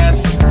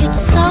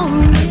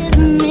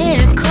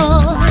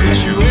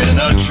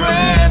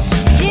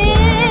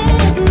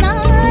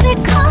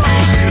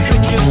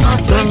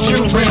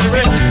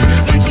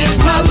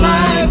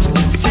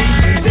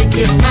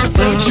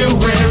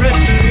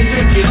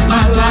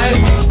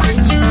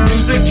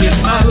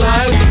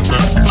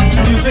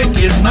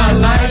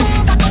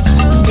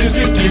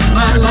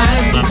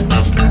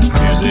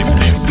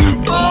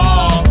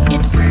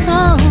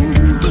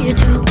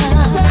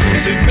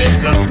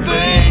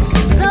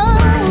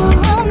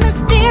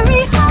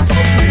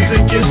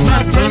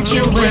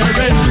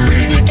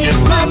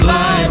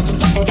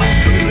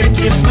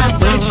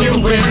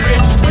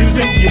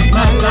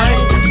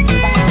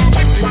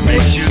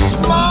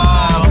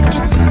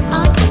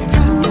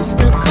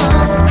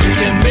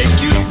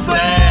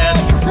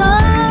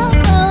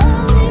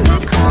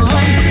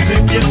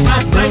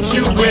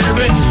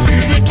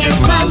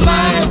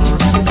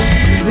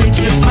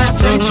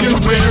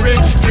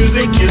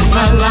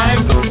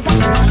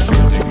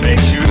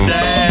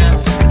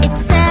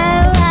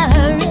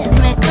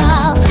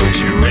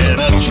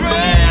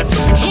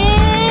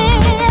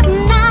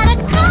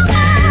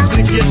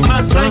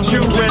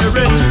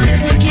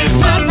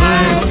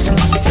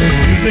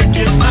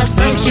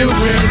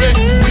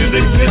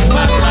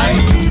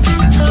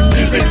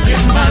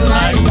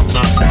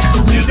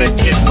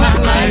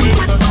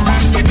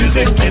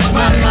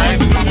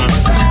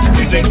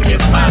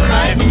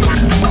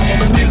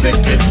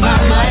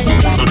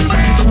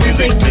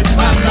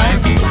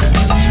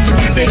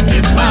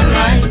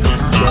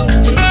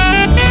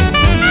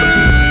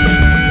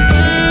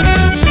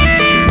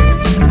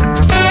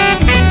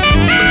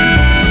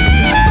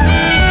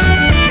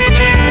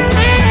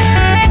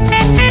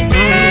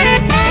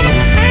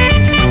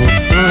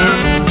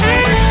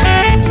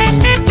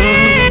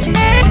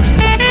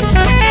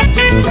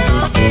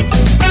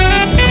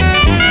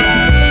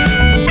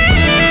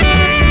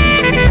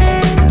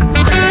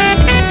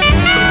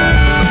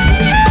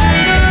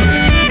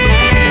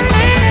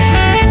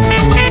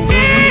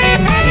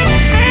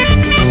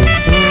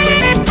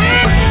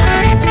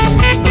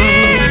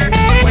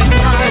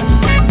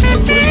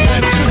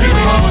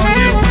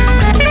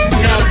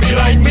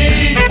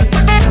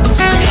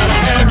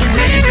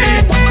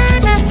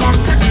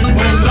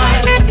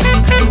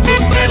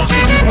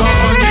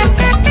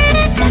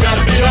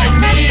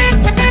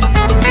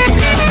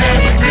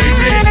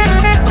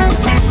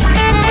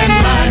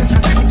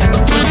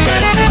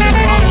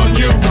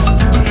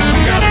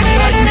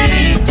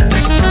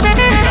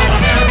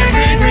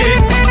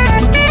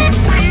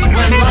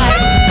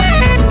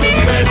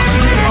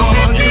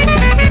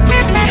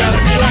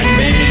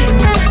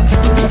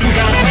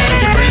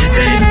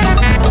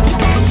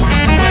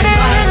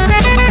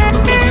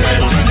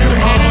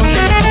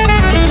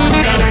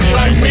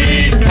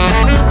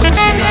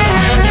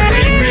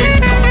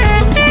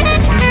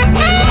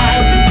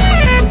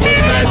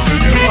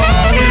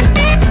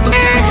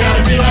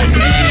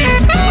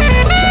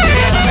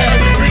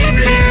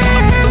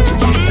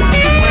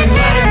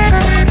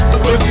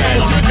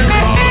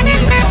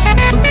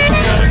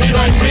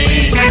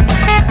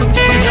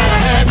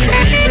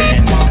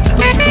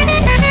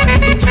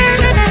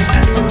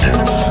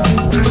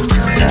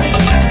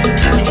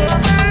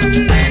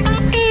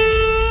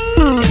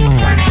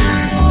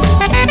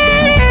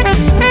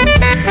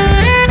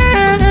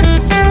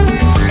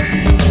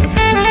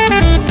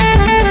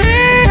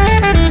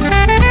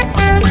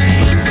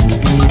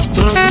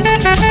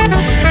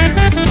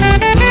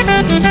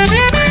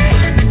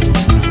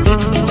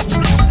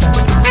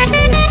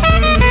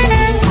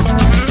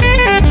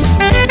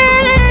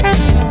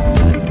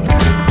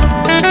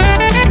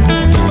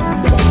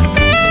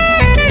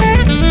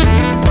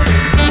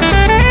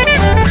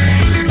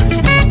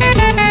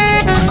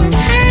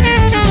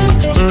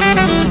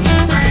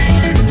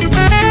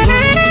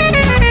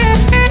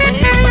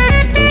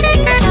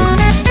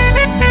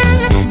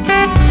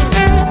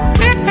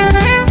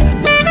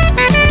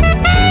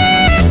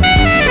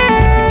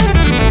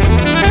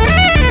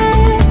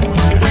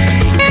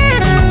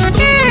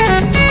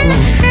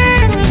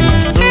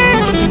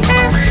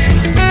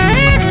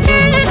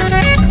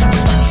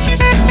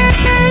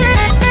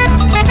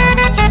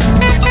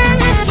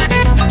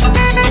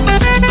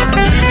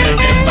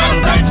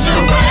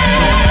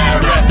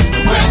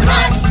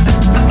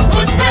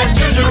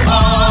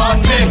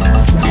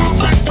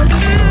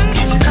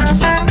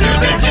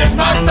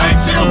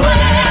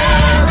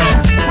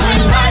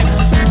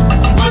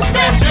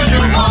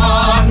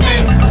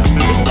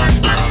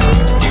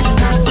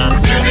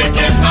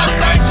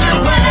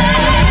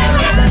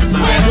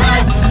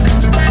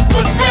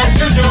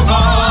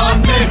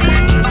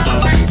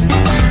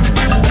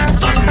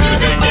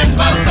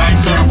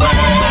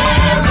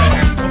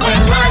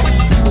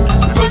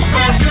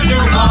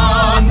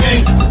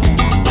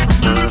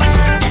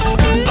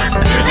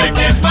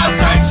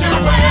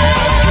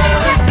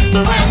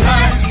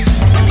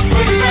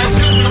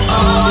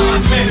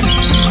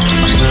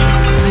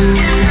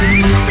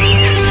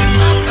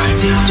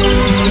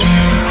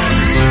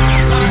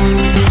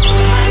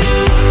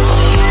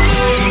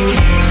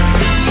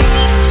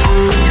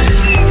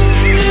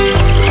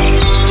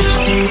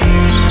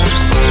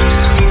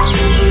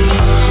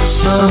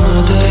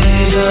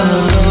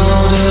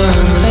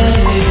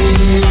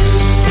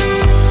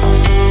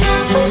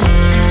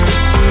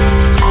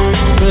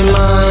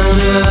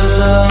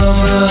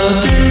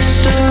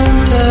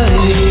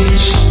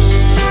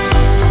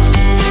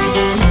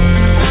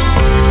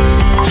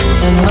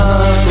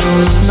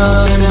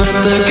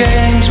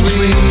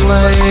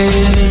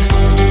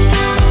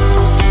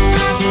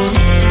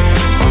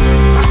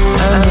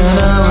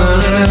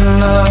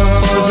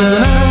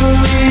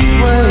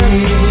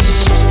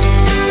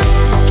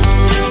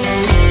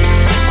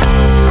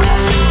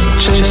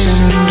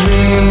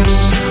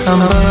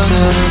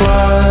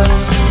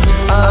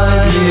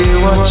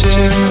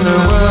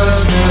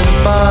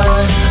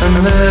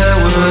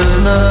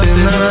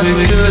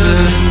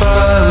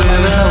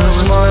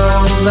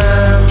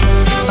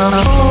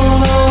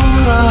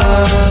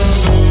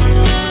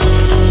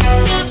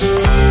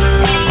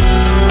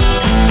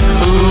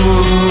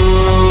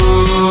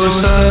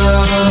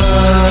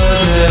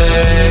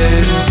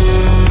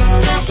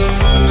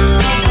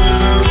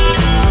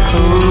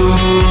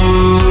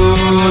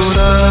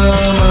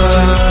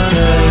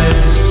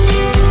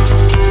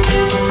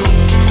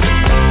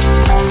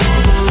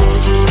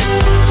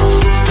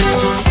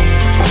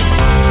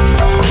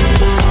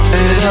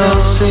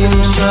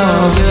Seems so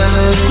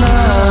good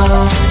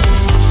now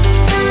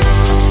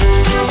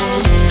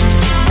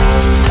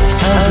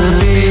as the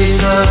beats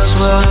of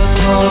sweat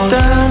roll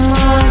down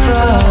my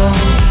brow.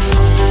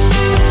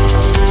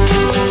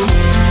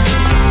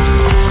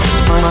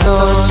 My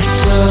thoughts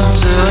turn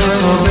to a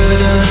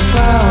forbidden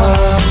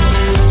flower,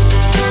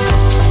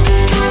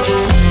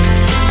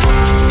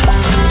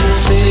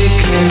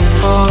 seeking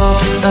for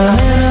an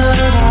inner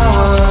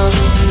hour.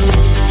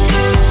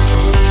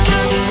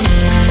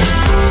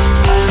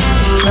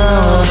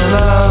 Now at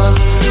last,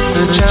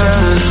 the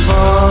chances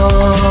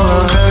fall.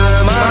 I've heard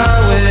my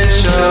wish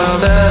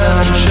of that.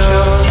 I'm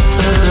sure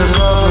that the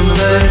problems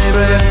they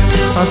bring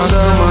are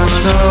so much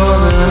more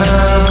than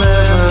I've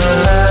ever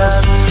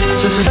had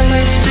to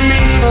face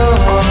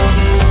before.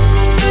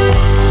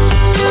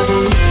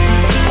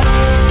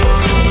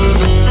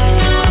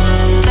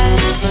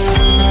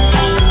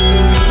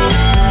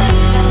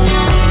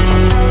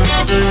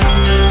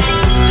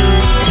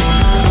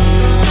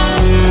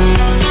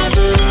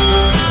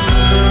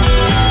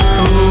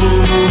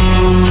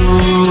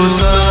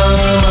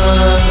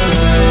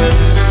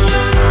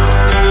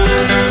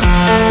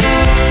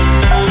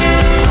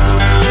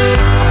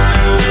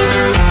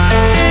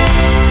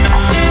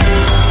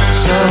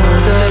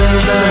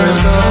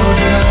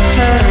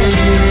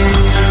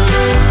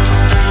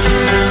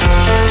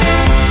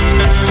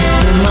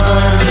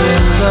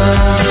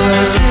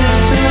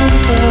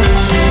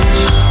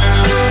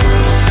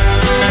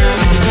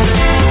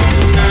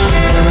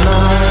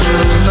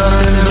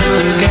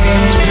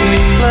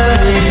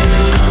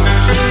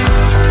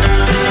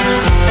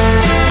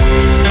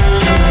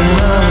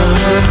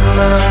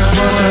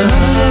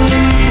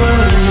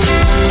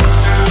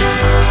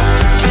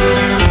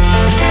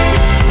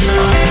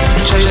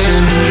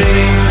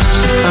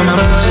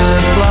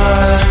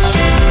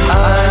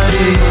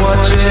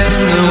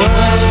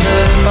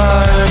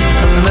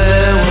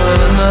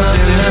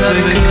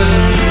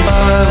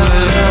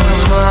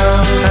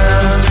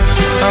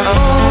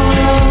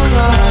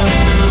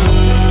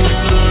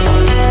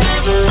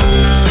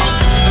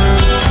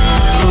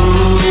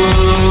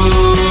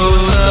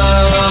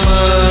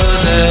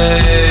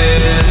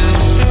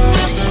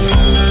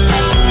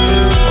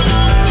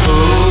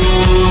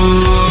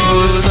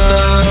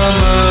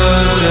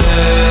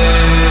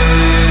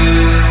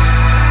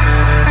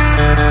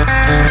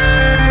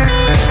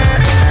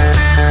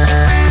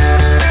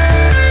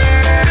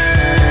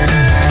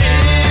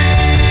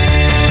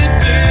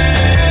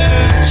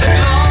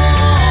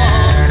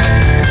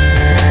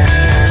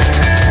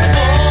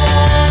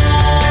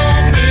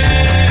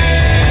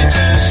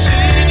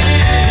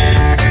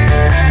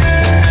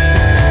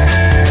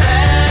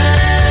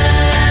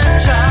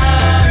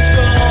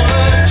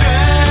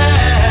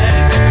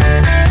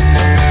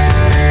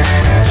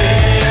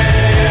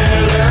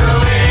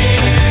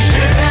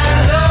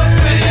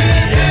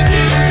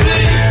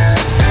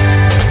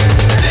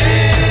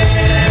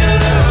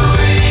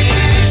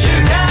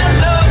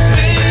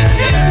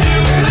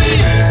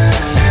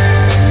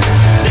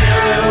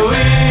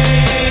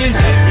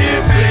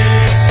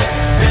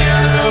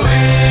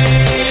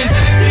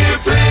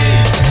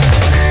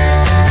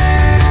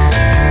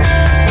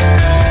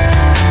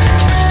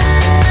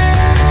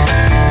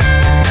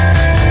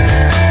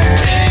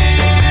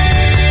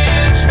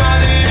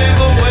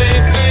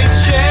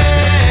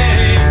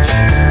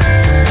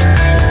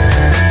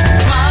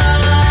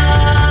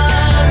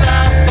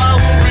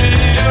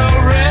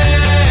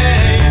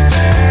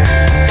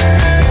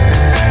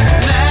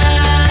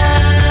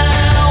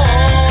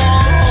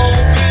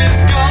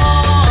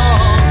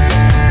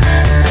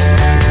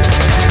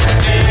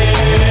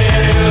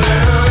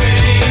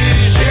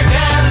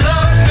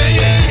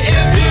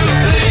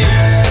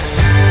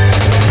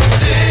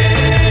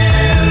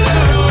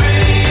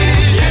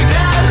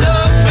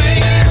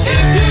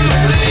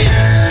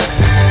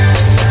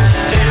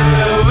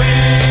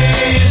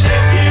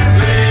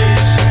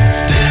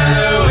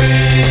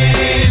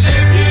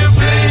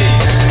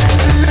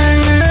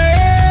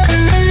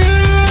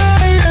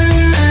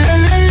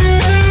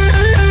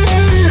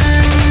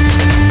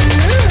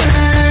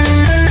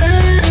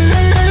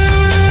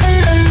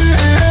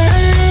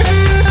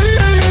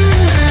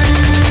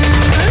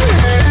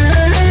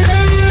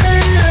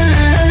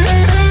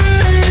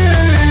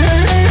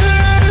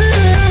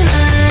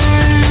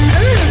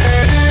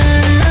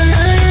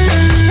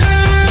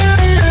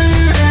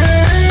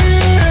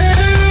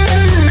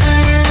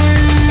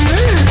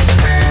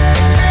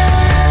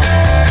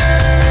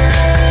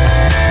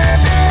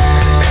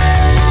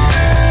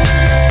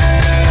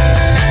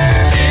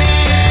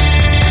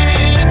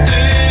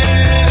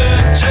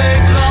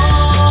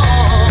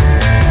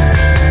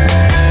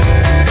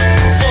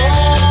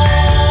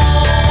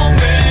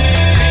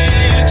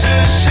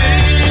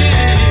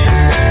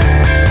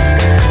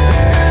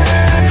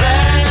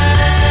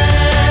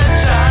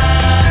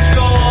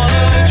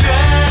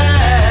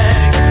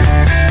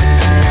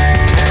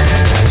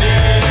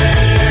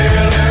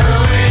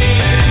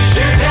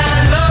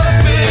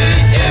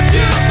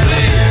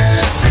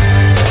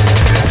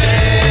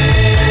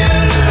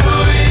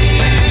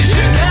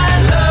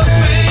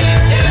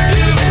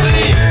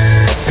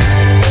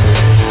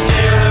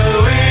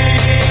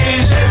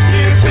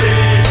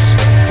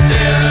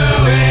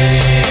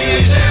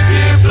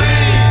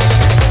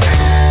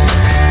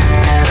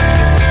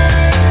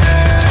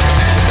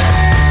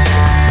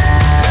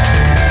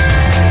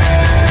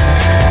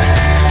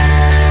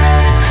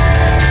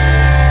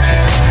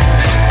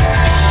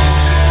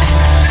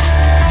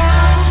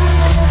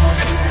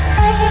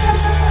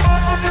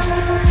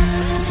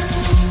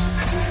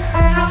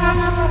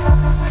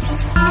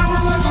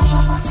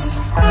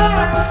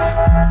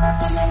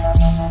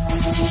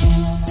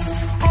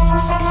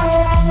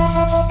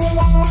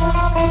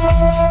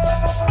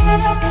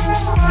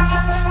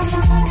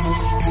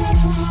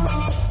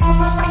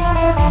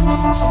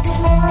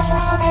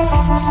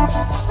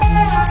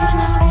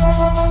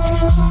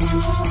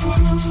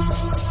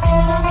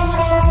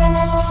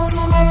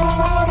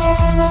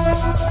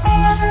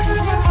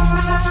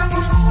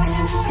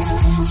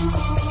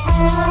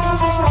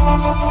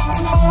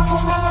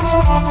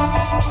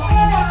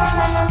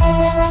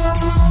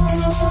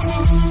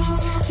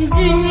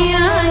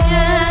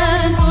 Dünyaya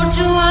zor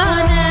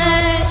cuvane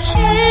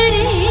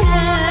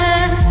şerine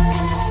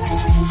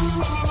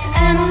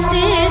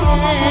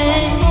emdide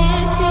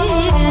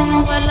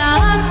yesirin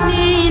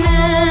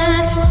velasnine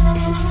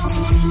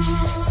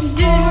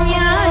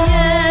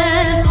Dünyaya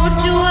zor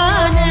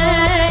cuvane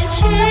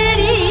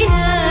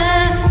şerine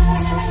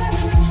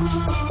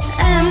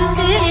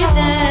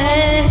emdide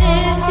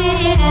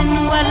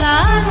yesirin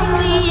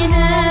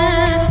velasnine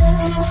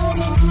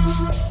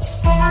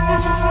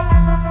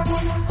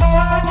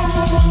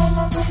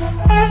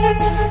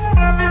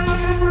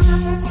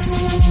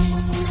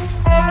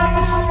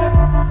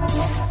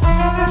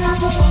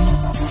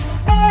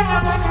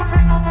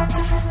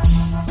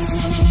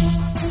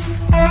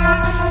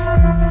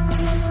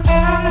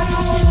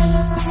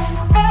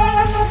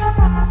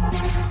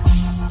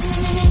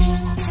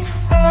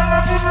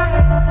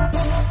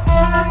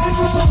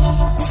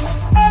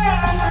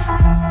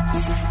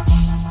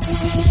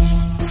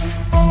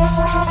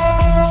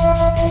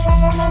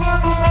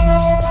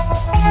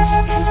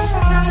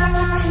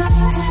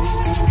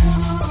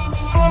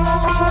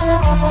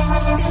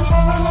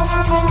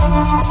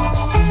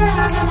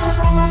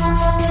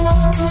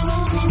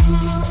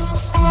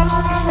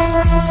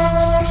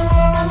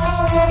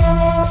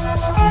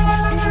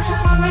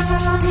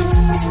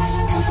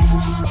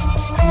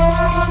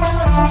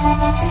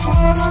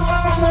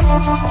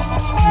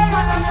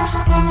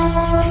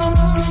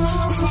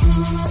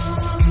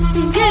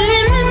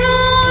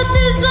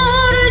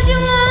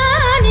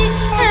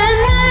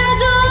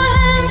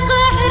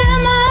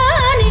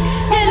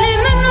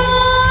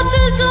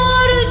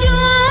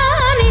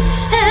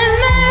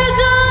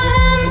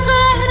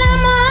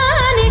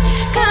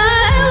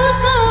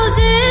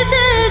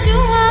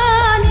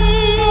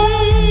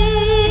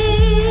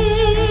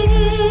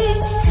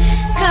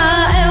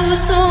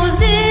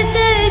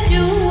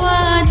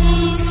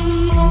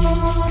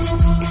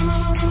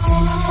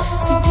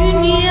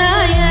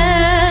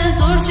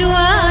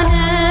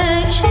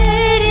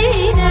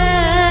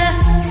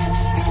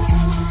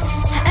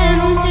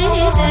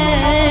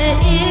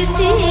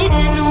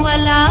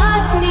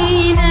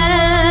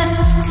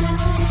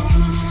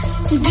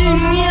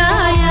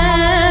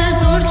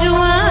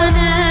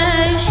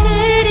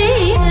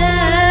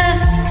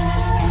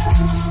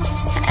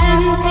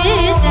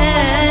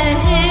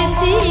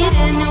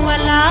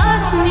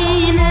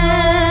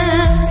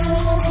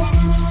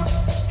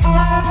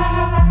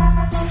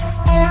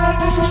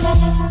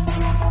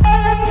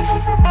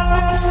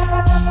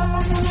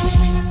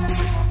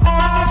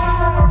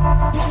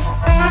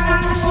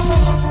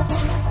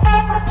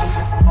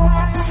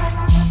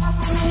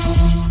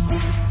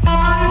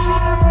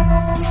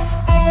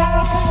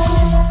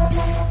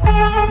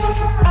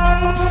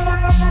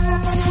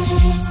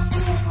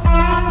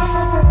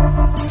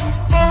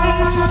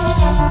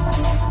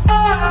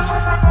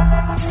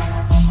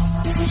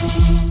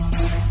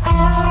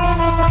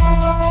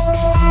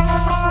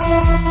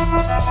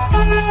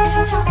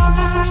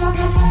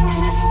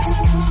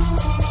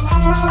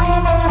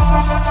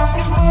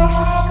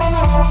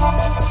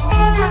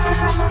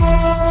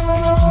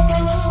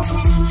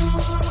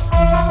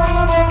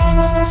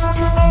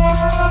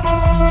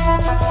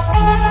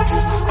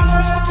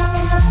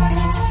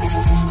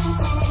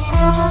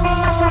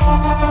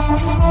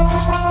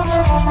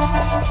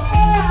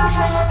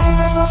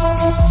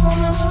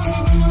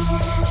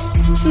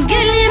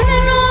قلي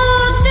منو